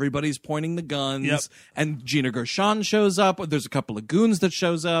thing of everybody's pointing the guns. Yep. And Gina Gershon shows up. There's a couple of goons that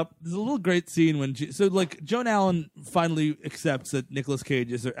shows up. There's a little great scene when Joan Allen finally accepts that Nicolas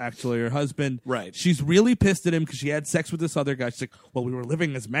Cage is actually her husband. Right. She's really pissed at him because she had sex with this other guy. She's like, well, we were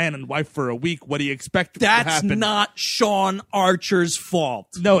living as man and wife for a week. What do you expect to That's happen? not Sean Archer's fault.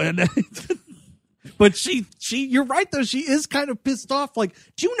 No, and But you're right though. She is kind of pissed off. Like,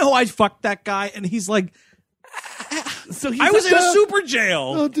 do you know I fucked that guy? And he's like, so I was in a super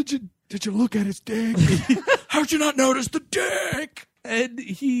jail. Oh, did you look at his dick? How'd you not notice the dick? And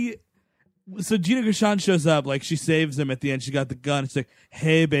so Gina Gershon shows up, like she saves him at the end. She got the gun. She's like,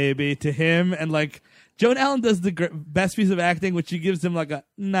 "Hey, baby," to him, and like Joan Allen does the best piece of acting, which she gives him like a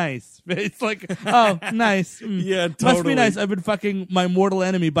nice. It's like, oh, nice. Yeah, Must totally. be nice. I've been fucking my mortal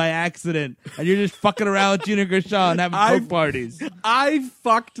enemy by accident, and you're just fucking around with Gina Gershon having coke parties. I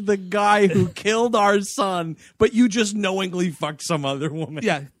fucked the guy who killed our son, but you just knowingly fucked some other woman.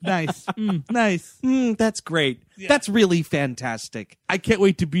 Yeah, nice, nice. That's great. That's really fantastic. I can't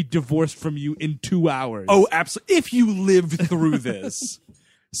wait to be divorced from you in 2 hours. Oh, absolutely. If you live through this.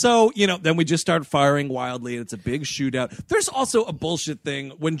 So, then we just start firing wildly and it's a big shootout. There's also a bullshit thing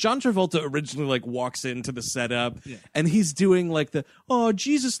when John Travolta originally like walks into the setup and he's doing like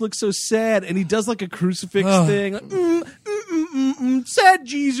Jesus looks so sad, and he does like a crucifix thing. Like, sad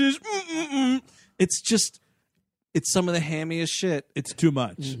Jesus. It's some of the hammiest shit. it's too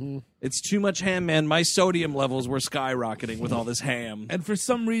much. Mm-hmm. It's too much ham, man. My sodium levels were skyrocketing with all this ham. And for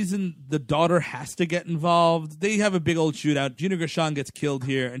some reason, the daughter has to get involved. They have a big old shootout. Gina Gershon gets killed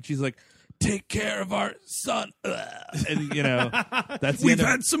here, and she's like, "Take care of our son." And that's the We've end of-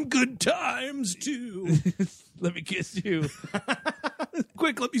 had some good times too. Let me kiss you.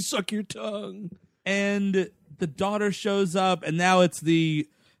 Quick, let me suck your tongue. And the daughter shows up, and now it's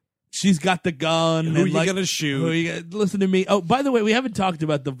she's got the gun. Who and you gonna shoot? Who you gonna, listen to me. Oh, by the way, we haven't talked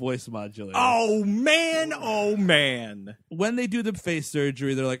about the voice modulator. Oh man. When they do the face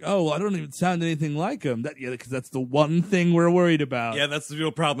surgery, they're like, "Oh, well, I don't even sound anything like him." Because that's the one thing we're worried about. Yeah, that's the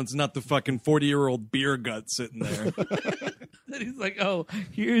real problem. It's not the fucking 40-year-old beer gut sitting there. And he's like, "Oh,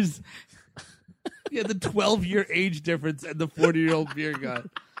 here's the 12-year age difference and the 40-year-old beer gut."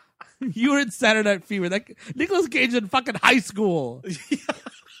 You were in Saturday Night Fever. That Nicolas Cage in fucking high school.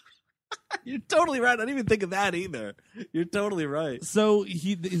 You're totally right. I didn't even think of that either. You're totally right. So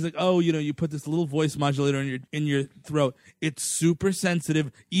he's like, "Oh, you put this little voice modulator in your throat. It's super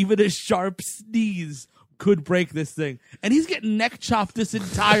sensitive. Even a sharp sneeze could break this thing." And he's getting neck chopped this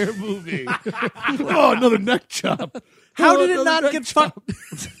entire movie. Oh, another neck chop. How Oh, did it another not neck get chop.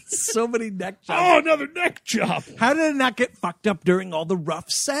 fucked? So many neck chops. Oh, another neck chop. How did it not get fucked up during all the rough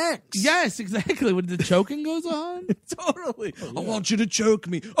sex? Yes, exactly. When the choking goes on. Totally. I want you to choke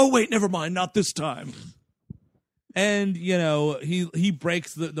me. Oh, wait, never mind. Not this time. And, he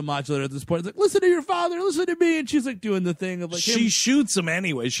breaks the modulator at this point. He's like, "Listen to your father, listen to me." And she's like doing the thing of like She him shoots him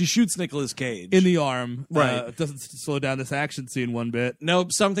anyway. She shoots Nicolas Cage. in the arm. Right. It doesn't slow down this action scene one bit.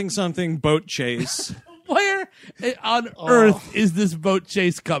 Nope, something, boat chase. Where on earth is this boat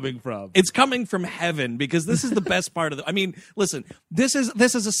chase coming from? It's coming from heaven because this is the best part of the. I mean, listen, this is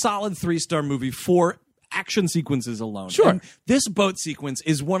a solid 3-star movie for action sequences alone. Sure. And this boat sequence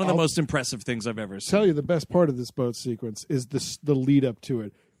is one of the most impressive things I've ever seen. Tell you the best part of this boat sequence is the lead up to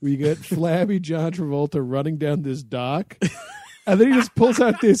it. We get flabby John Travolta running down this dock, and then he just pulls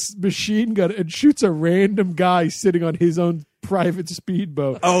out this machine gun and shoots a random guy sitting on his own private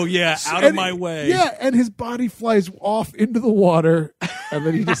speedboat. Oh yeah, out of And- my way. Yeah, and his body flies off into the water, and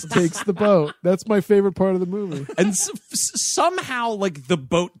then he just takes the boat. That's my favorite part of the movie. And somehow, like, the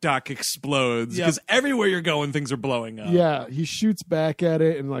boat dock explodes because everywhere you're going, things are blowing up. Yeah, he shoots back at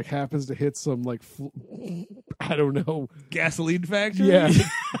it and like happens to hit some like I don't know, Gasoline factory? yeah,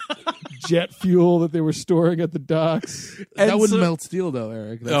 jet fuel that they were storing at the docks. That And wouldn't so- melt steel, though,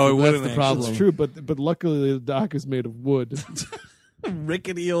 Eric. That's, No, it that's wouldn't the actually. problem. It's true, but luckily the dock is made of wood.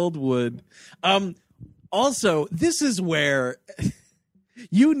 Rickety old wood. Also, this is where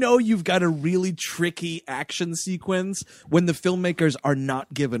You know you've got a really tricky action sequence when the filmmakers are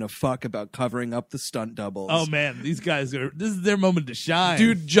not giving a fuck about covering up the stunt doubles. Oh man, these guys this is their moment to shine.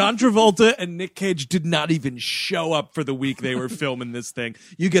 Dude, John Travolta and Nick Cage did not even show up for the week they were filming this thing.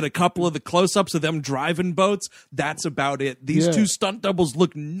 You get a couple of the close-ups of them driving boats. That's about it. These two stunt doubles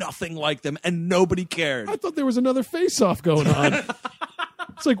look nothing like them, and nobody cared. I thought there was another face-off going on.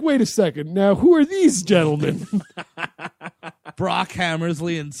 It's like, wait a second. Now, who are these gentlemen? Brock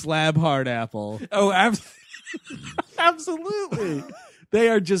Hammersley and Slab Hardapple. Oh, absolutely. They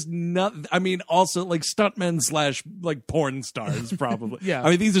are just not. I mean, also like stuntmen / like porn stars, probably. Yeah. I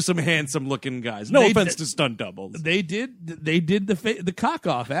mean, these are some handsome looking guys. No offense to stunt doubles. They did the cock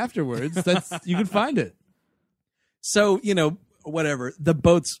off afterwards. That's you can find it. So, whatever. The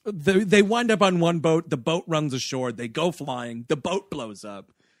boats, they wind up on one boat. The boat runs ashore. They go flying. The boat blows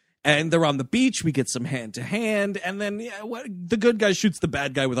up. And they're on the beach. We get some hand-to-hand. And then the good guy shoots the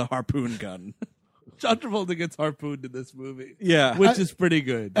bad guy with a harpoon gun. John Travolta gets harpooned in this movie. Yeah. Which is pretty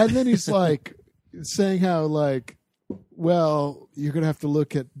good. And then he's like saying how like, well, you're gonna have to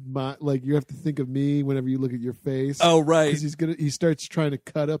look at you have to think of me whenever you look at your face. Oh, right. Because he starts trying to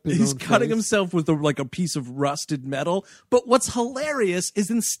cut up his He's own cutting face. himself with a piece of rusted metal. But what's hilarious is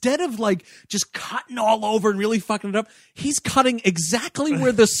instead of like just cutting all over and really fucking it up, he's cutting exactly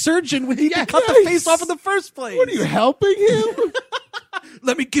where the surgeon would need to cut the face off in the first place. What are you helping him?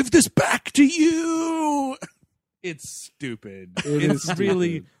 Let me give this back to you. It's stupid. It's It's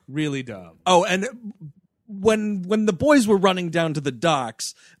really, really dumb. Oh, and when the boys were running down to the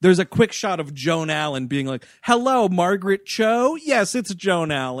docks, there's a quick shot of Joan Allen being like, "Hello, Margaret Cho." Yes, it's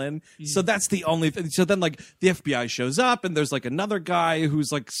Joan Allen. So that's the only thing. So then like the FBI shows up and there's like another guy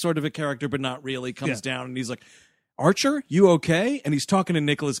who's like sort of a character but not really comes down and he's like, "Archer, you okay?" And he's talking to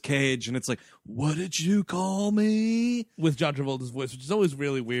Nicolas Cage and it's like, "What did you call me?" With John Travolta's voice, which is always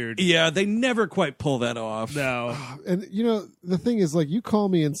really weird. Yeah, they never quite pull that off. No. And the thing is, like, you call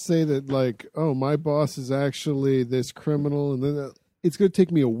me and say that, like, oh, my boss is actually this criminal, and then it's going to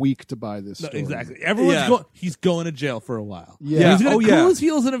take me a week to buy this. No, story. exactly. Everyone's he's going to jail for a while. Yeah. He's going to Oh, cool yeah. his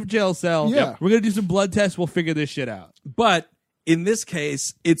heels in a jail cell. Yeah. We're going to do some blood tests. We'll figure this shit out. But in this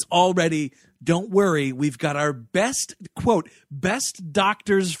case, it's already, don't worry, we've got our best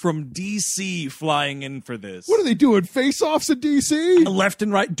doctors from DC flying in for this. What are they doing? Face-offs in D.C.? Left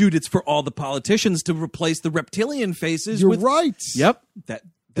and right. Dude, it's for all the politicians to replace the reptilian faces. You're right. Yep.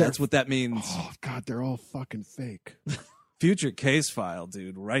 That's what that means. Oh, God, they're all fucking fake. Future case file,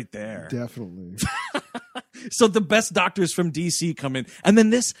 dude, right there. Definitely. So the best doctors from DC come in. And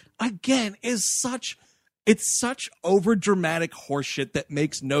then this, again, is such over dramatic horseshit that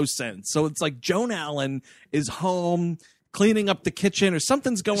makes no sense. So it's like Joan Allen is home cleaning up the kitchen or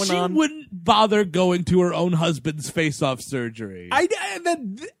something's going She on. wouldn't bother going to her own husband's face-off surgery.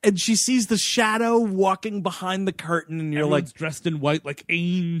 And she sees the shadow walking behind the curtain and you're Everyone's like, dressed in white like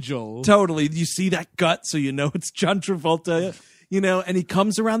angels. totally. You see that gut, so you know it's John Travolta, and he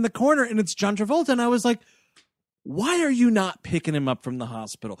comes around the corner and it's John Travolta. And I was like, why are you not picking him up from the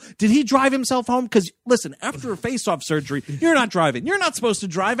hospital? Did he drive himself home? Because, listen, after a face-off surgery, you're not driving. You're not supposed to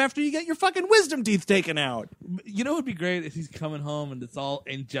drive after you get your fucking wisdom teeth taken out. You know what would be great if he's coming home and it's all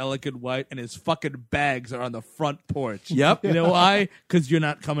angelic and white and his fucking bags are on the front porch. Yep. You know why? Because you're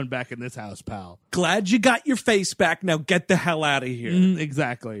not coming back in this house, pal. Glad you got your face back. Now get the hell out of here.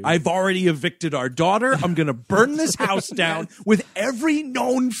 Exactly. I've already evicted our daughter. I'm going to burn this house down with every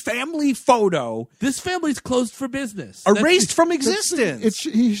known family photo This family's closed for business. erased from existence.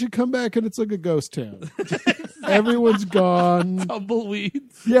 He should come back and it's like a ghost town. Everyone's gone.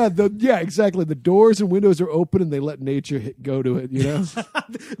 Tumbleweeds. Yeah, exactly. The doors and windows are open and they let nature go to it,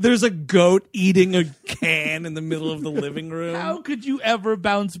 There's a goat eating a can in the middle of the living room. How could you ever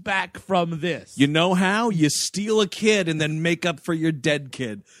bounce back from this? You know how? You steal a kid and then make up for your dead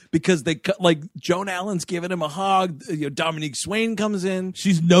kid. Because Joan Allen's giving him a hug. Dominique Swain comes in.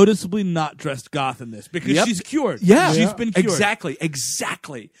 She's noticeably not dressed goth in this because Yep. she's cured. Yeah. She's been cured.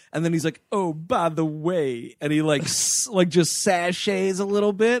 Exactly. And then he's like, "Oh, by the way," and he just sashays a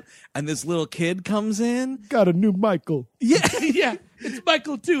little bit, and this little kid comes in. Got a new Michael. Yeah. Yeah, it's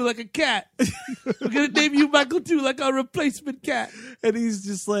Michael too, like a cat. We're gonna name you Michael too, like our replacement cat. And he's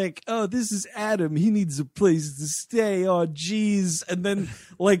just like, "Oh, this is Adam. He needs a place to stay. Oh, geez." And then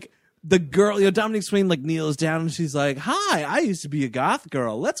the girl, Dominique Swain kneels down and she's like, "Hi, I used to be a goth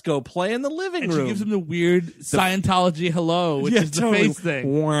girl. Let's go play in the living And room." she gives him the weird Scientology hello, which is the totally. face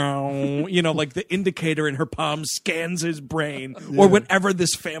thing. Wow. Like the indicator in her palm scans his brain or whenever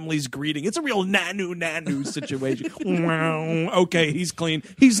this family's greeting. It's a real nanu situation. Wow. Okay, he's clean.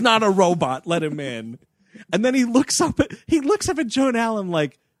 He's not a robot. Let him in. And then he looks up at Joan Allen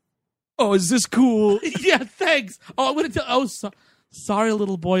like, "Oh, is this cool?" Yeah, thanks. Oh, I'm gonna tell. Oh, sorry,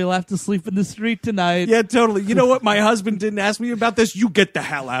 little boy. You'll have to sleep in the street tonight. Yeah, totally. You know what? My husband didn't ask me about this. You get the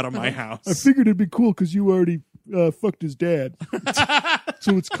hell out of my house. I figured it'd be cool because you already fucked his dad,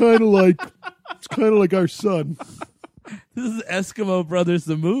 so it's kind of like our son. This is Eskimo Brothers,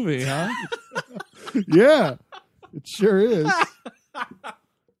 the movie, huh? Yeah, it sure is.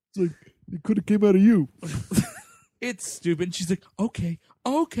 It's like it could have came out of you. It's stupid. She's like, okay.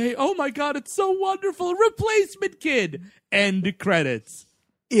 Oh my God, it's so wonderful. Replacement Kid. End credits.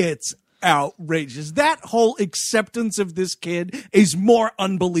 It's outrageous. That whole acceptance of this kid is more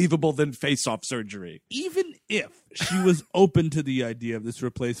unbelievable than face-off surgery. Even if she was open to the idea of this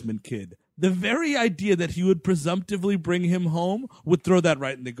replacement kid, the very idea that he would presumptively bring him home would throw that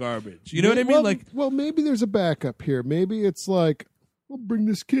right in the garbage. You know what I mean? Well, maybe there's a backup here. Maybe it's like, we'll bring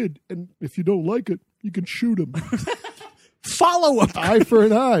this kid, and if you don't like it, you can shoot him. Follow-up. Eye for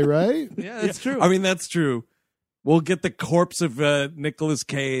an eye, right? Yeah, that's true. I mean, that's true. We'll get the corpse of Nicolas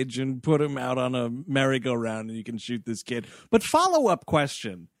Cage and put him out on a merry-go-round, and you can shoot this kid. But follow-up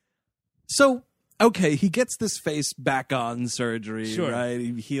question. So, okay, he gets this face back on surgery, Sure. right?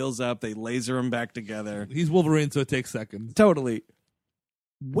 He heals up. They laser him back together. He's Wolverine, so it takes seconds. Totally.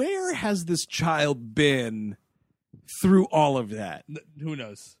 Where has this child been through all of that? Who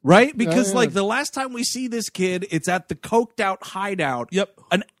knows? Right? Because, Yeah. like, the last time we see this kid, it's at the coked-out hideout Yep.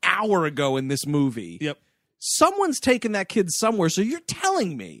 an hour ago in this movie. Yep. Someone's taken that kid somewhere. So you're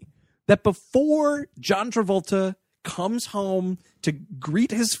telling me that before John Travolta comes home to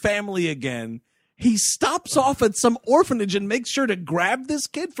greet his family again, he stops off at some orphanage and makes sure to grab this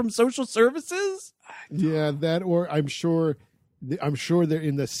kid from social services? Yeah, that or I'm sure they're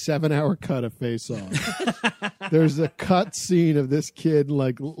in the 7-hour cut of Face Off. There's a cut scene of this kid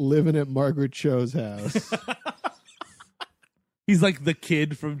like living at Margaret Cho's house. He's like the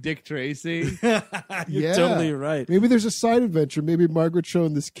kid from Dick Tracy. You're Yeah. totally right. Maybe there's a side adventure. Maybe Margaret Cho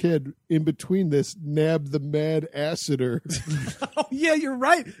and this kid in between this nab the mad acider. Oh, yeah, you're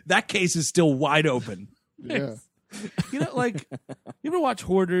right. That case is still wide open. Yeah. You know, like, you ever watch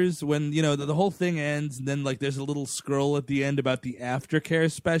Hoarders when, you know, the whole thing ends and then, like, there's a little scroll at the end about the aftercare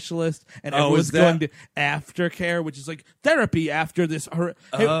specialist and everyone's is that- going to aftercare, which is like therapy after this. After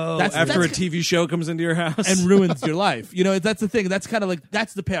a TV show comes into your house? and ruins your life. You know, that's the thing. That's kind of like,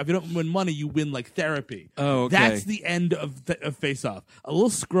 that's the payoff. You don't win money, you win, like, therapy. Oh, okay. That's the end of Face Off. A little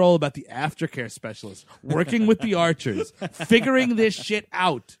scroll about the aftercare specialist working with the Archers, figuring this shit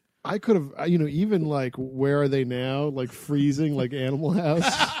out. I could have, even like, where are they now? Like freezing, like Animal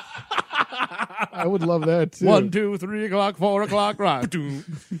House. I would love that too. 1, 2, 3 o'clock, 4 o'clock, right?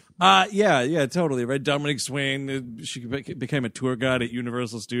 Yeah, totally. Right. Dominic Swain, she became a tour guide at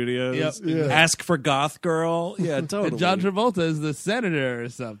Universal Studios. Yep. Yeah. Ask for Goth Girl. Yeah, totally. And John Travolta is the senator or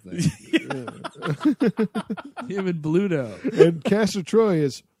something. Him and Bluto. And Castor Troy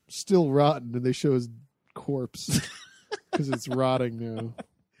is still rotten, and they show his corpse because it's rotting now.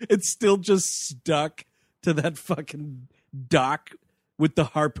 It's still just stuck to that fucking dock with the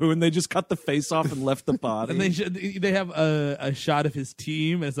harpoon. They just cut the face off and left the body. And they have a shot of his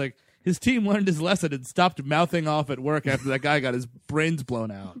team. It's like his team learned his lesson and stopped mouthing off at work after that guy got his brains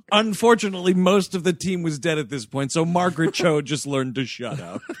blown out. Unfortunately, most of the team was dead at this point, so Margaret Cho just learned to shut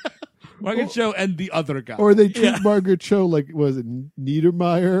up. Margaret Cho and the other guy. Or they treat Margaret Cho like, was it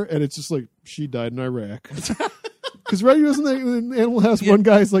Niedermeyer? And it's just like, she died in Iraq. Because right, wasn't that in Animal House, one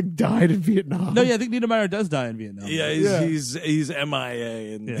guy's like died in Vietnam? No, yeah, I think Niedermeyer does die in Vietnam. He's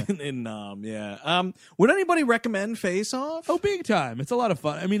MIA in Nam. Yeah. Would anybody recommend Face Off? Oh, big time. It's a lot of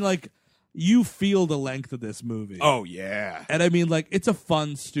fun. I mean, like, you feel the length of this movie. Oh yeah. And I mean, like, it's a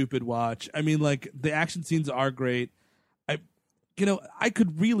fun, stupid watch. I mean, like, the action scenes are great. I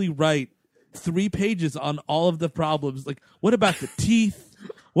could really write 3 pages on all of the problems. Like, what about the teeth?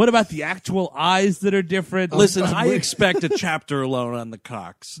 What about the actual eyes that are different? Listen, I expect a chapter alone on the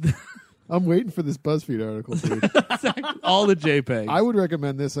cocks. I'm waiting for this BuzzFeed article, dude. all the JPEGs. I would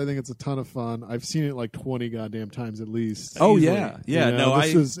recommend this. I think it's a ton of fun. I've seen it like 20 goddamn times at least. Oh Easily. yeah.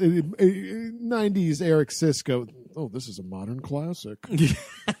 This is 90s Eric Sisko. Oh, this is a modern classic.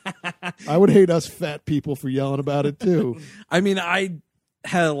 I would hate us fat people for yelling about it too. I mean, I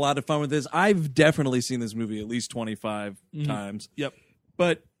had a lot of fun with this. I've definitely seen this movie at least 25 times. Yep.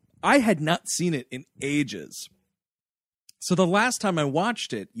 But I had not seen it in ages. So the last time I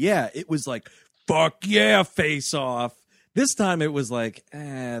watched it, it was like, fuck yeah, Face Off. This time it was like,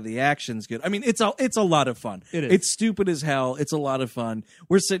 the action's good. I mean, it's a lot of fun. It is. It's stupid as hell. It's a lot of fun.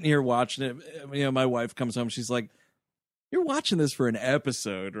 We're sitting here watching it. My wife comes home. She's like, You're watching this for an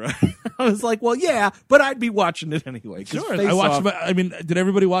episode, right? I was like, well, yeah, but I'd be watching it anyway. 'Cause Sure. Face I watched. Off- I mean, did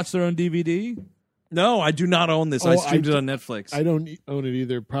everybody watch their own DVD? No, I do not own this. I streamed it on Netflix. I don't own it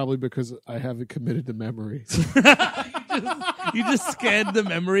either, probably because I haven't committed to memory. You just scanned the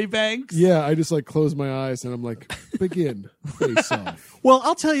memory banks. Yeah, I just like close my eyes and I'm like, begin, Face Off. Well,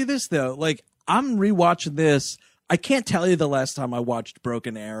 I'll tell you this though. Like, I'm rewatching this. I can't tell you the last time I watched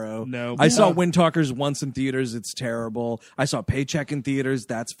Broken Arrow. No. I saw Wind Talkers once in theaters. It's terrible. I saw Paycheck in theaters.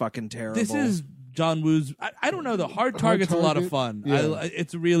 That's fucking terrible. This is John Woo's. I don't know. The Hard Target's a lot of Target? fun. Yeah.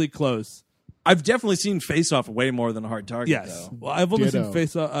 It's really close. I've definitely seen Face Off way more than Hard Target. Yes. Though. Well, I've only Ditto.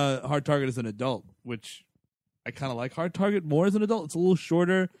 seen Hard Target as an adult, which I kind of like Hard Target more as an adult. It's a little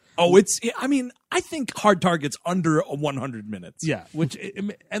shorter. Oh, I mean, I think Hard Target's under 100 minutes. Yeah.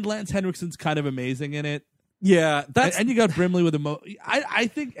 And Lance Henriksen's kind of amazing in it. Yeah, that's And you got Brimley with I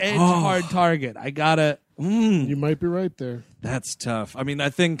think Edge Oh. Hard Target. I gotta. You might be right there. that's tough. I mean,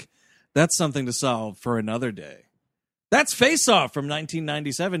 I think that's something to solve for another day. That's Face Off from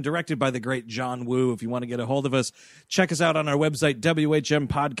 1997, directed by the great John Woo. If you want to get a hold of us, check us out on our website,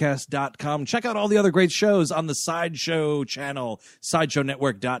 whmpodcast.com. Check out all the other great shows on the Sideshow channel,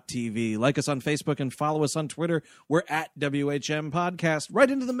 sideshownetwork.tv. Like us on Facebook and follow us on Twitter. We're at WHM Podcast. Right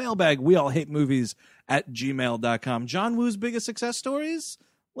into the mailbag, we all hate movies at gmail.com. John Woo's biggest success stories?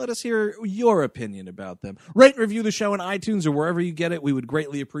 Let us hear your opinion about them. Rate and review the show on iTunes or wherever you get it. We would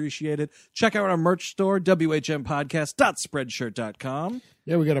greatly appreciate it. Check out our merch store, whmpodcast.spreadshirt.com.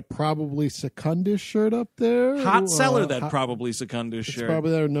 Yeah, we got a Probably Secundus shirt up there. Hot seller, that hot- probably Secundus It's shirt.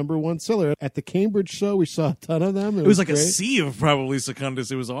 probably our number one seller. At the Cambridge show, we saw a ton of them. It was like a great. sea of probably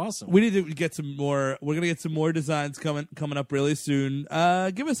Secundus. It was awesome. We need to get some more. We're gonna get some more designs coming up really soon.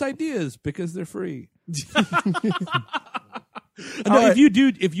 Give us ideas because they're free. No, right.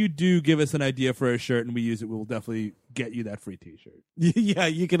 if you do give us an idea for a shirt and we use it, we will definitely get you that free T-shirt. Yeah,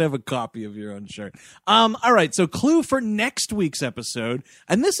 you can have a copy of your own shirt. All right, so clue for next week's episode.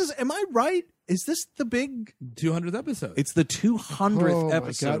 And this is, am I right? Is this the big? 200th episode. It's the 200th Oh, my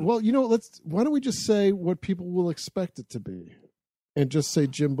episode. God. Well, you know, why don't we just say what people will expect it to be, and just say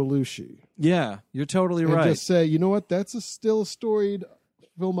Jim Belushi, Yeah, you're totally and right. just say, you know what, that's still a storied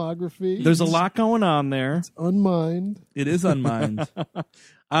filmography. There's a lot going on there. unmined, It is unmined.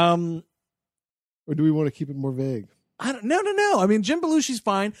 Um, or do we want to keep it more vague? no. I mean, Jim Belushi's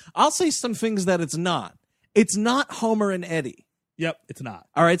fine. I'll say some things that it's not. It's not Homer and Eddie. Yep, it's not.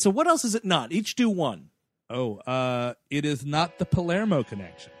 All right, so what else is it not? Each do one. Oh, it is not the Palermo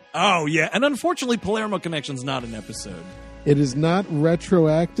Connection. Oh, yeah. And unfortunately, Palermo Connection's not an episode. It is not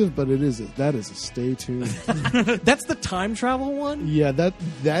retroactive, but that is a stay tuned. That's the time travel one? Yeah,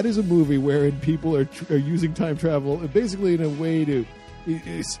 that is a movie wherein people are using time travel basically in a way to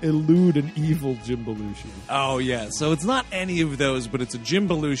elude an evil Jim Belushi. Oh, yeah. So it's not any of those, but it's a Jim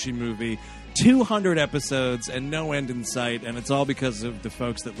Belushi movie. 200 episodes and no end in sight, and it's all because of the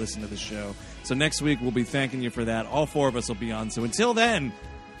folks that listen to the show. So next week, we'll be thanking you for that. All four of us will be on. So until then,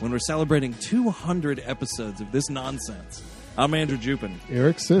 when we're celebrating 200 episodes of this nonsense, I'm Andrew Jupin.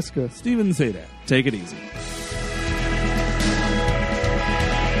 Eric Siska. Steven Sadak. Take it easy.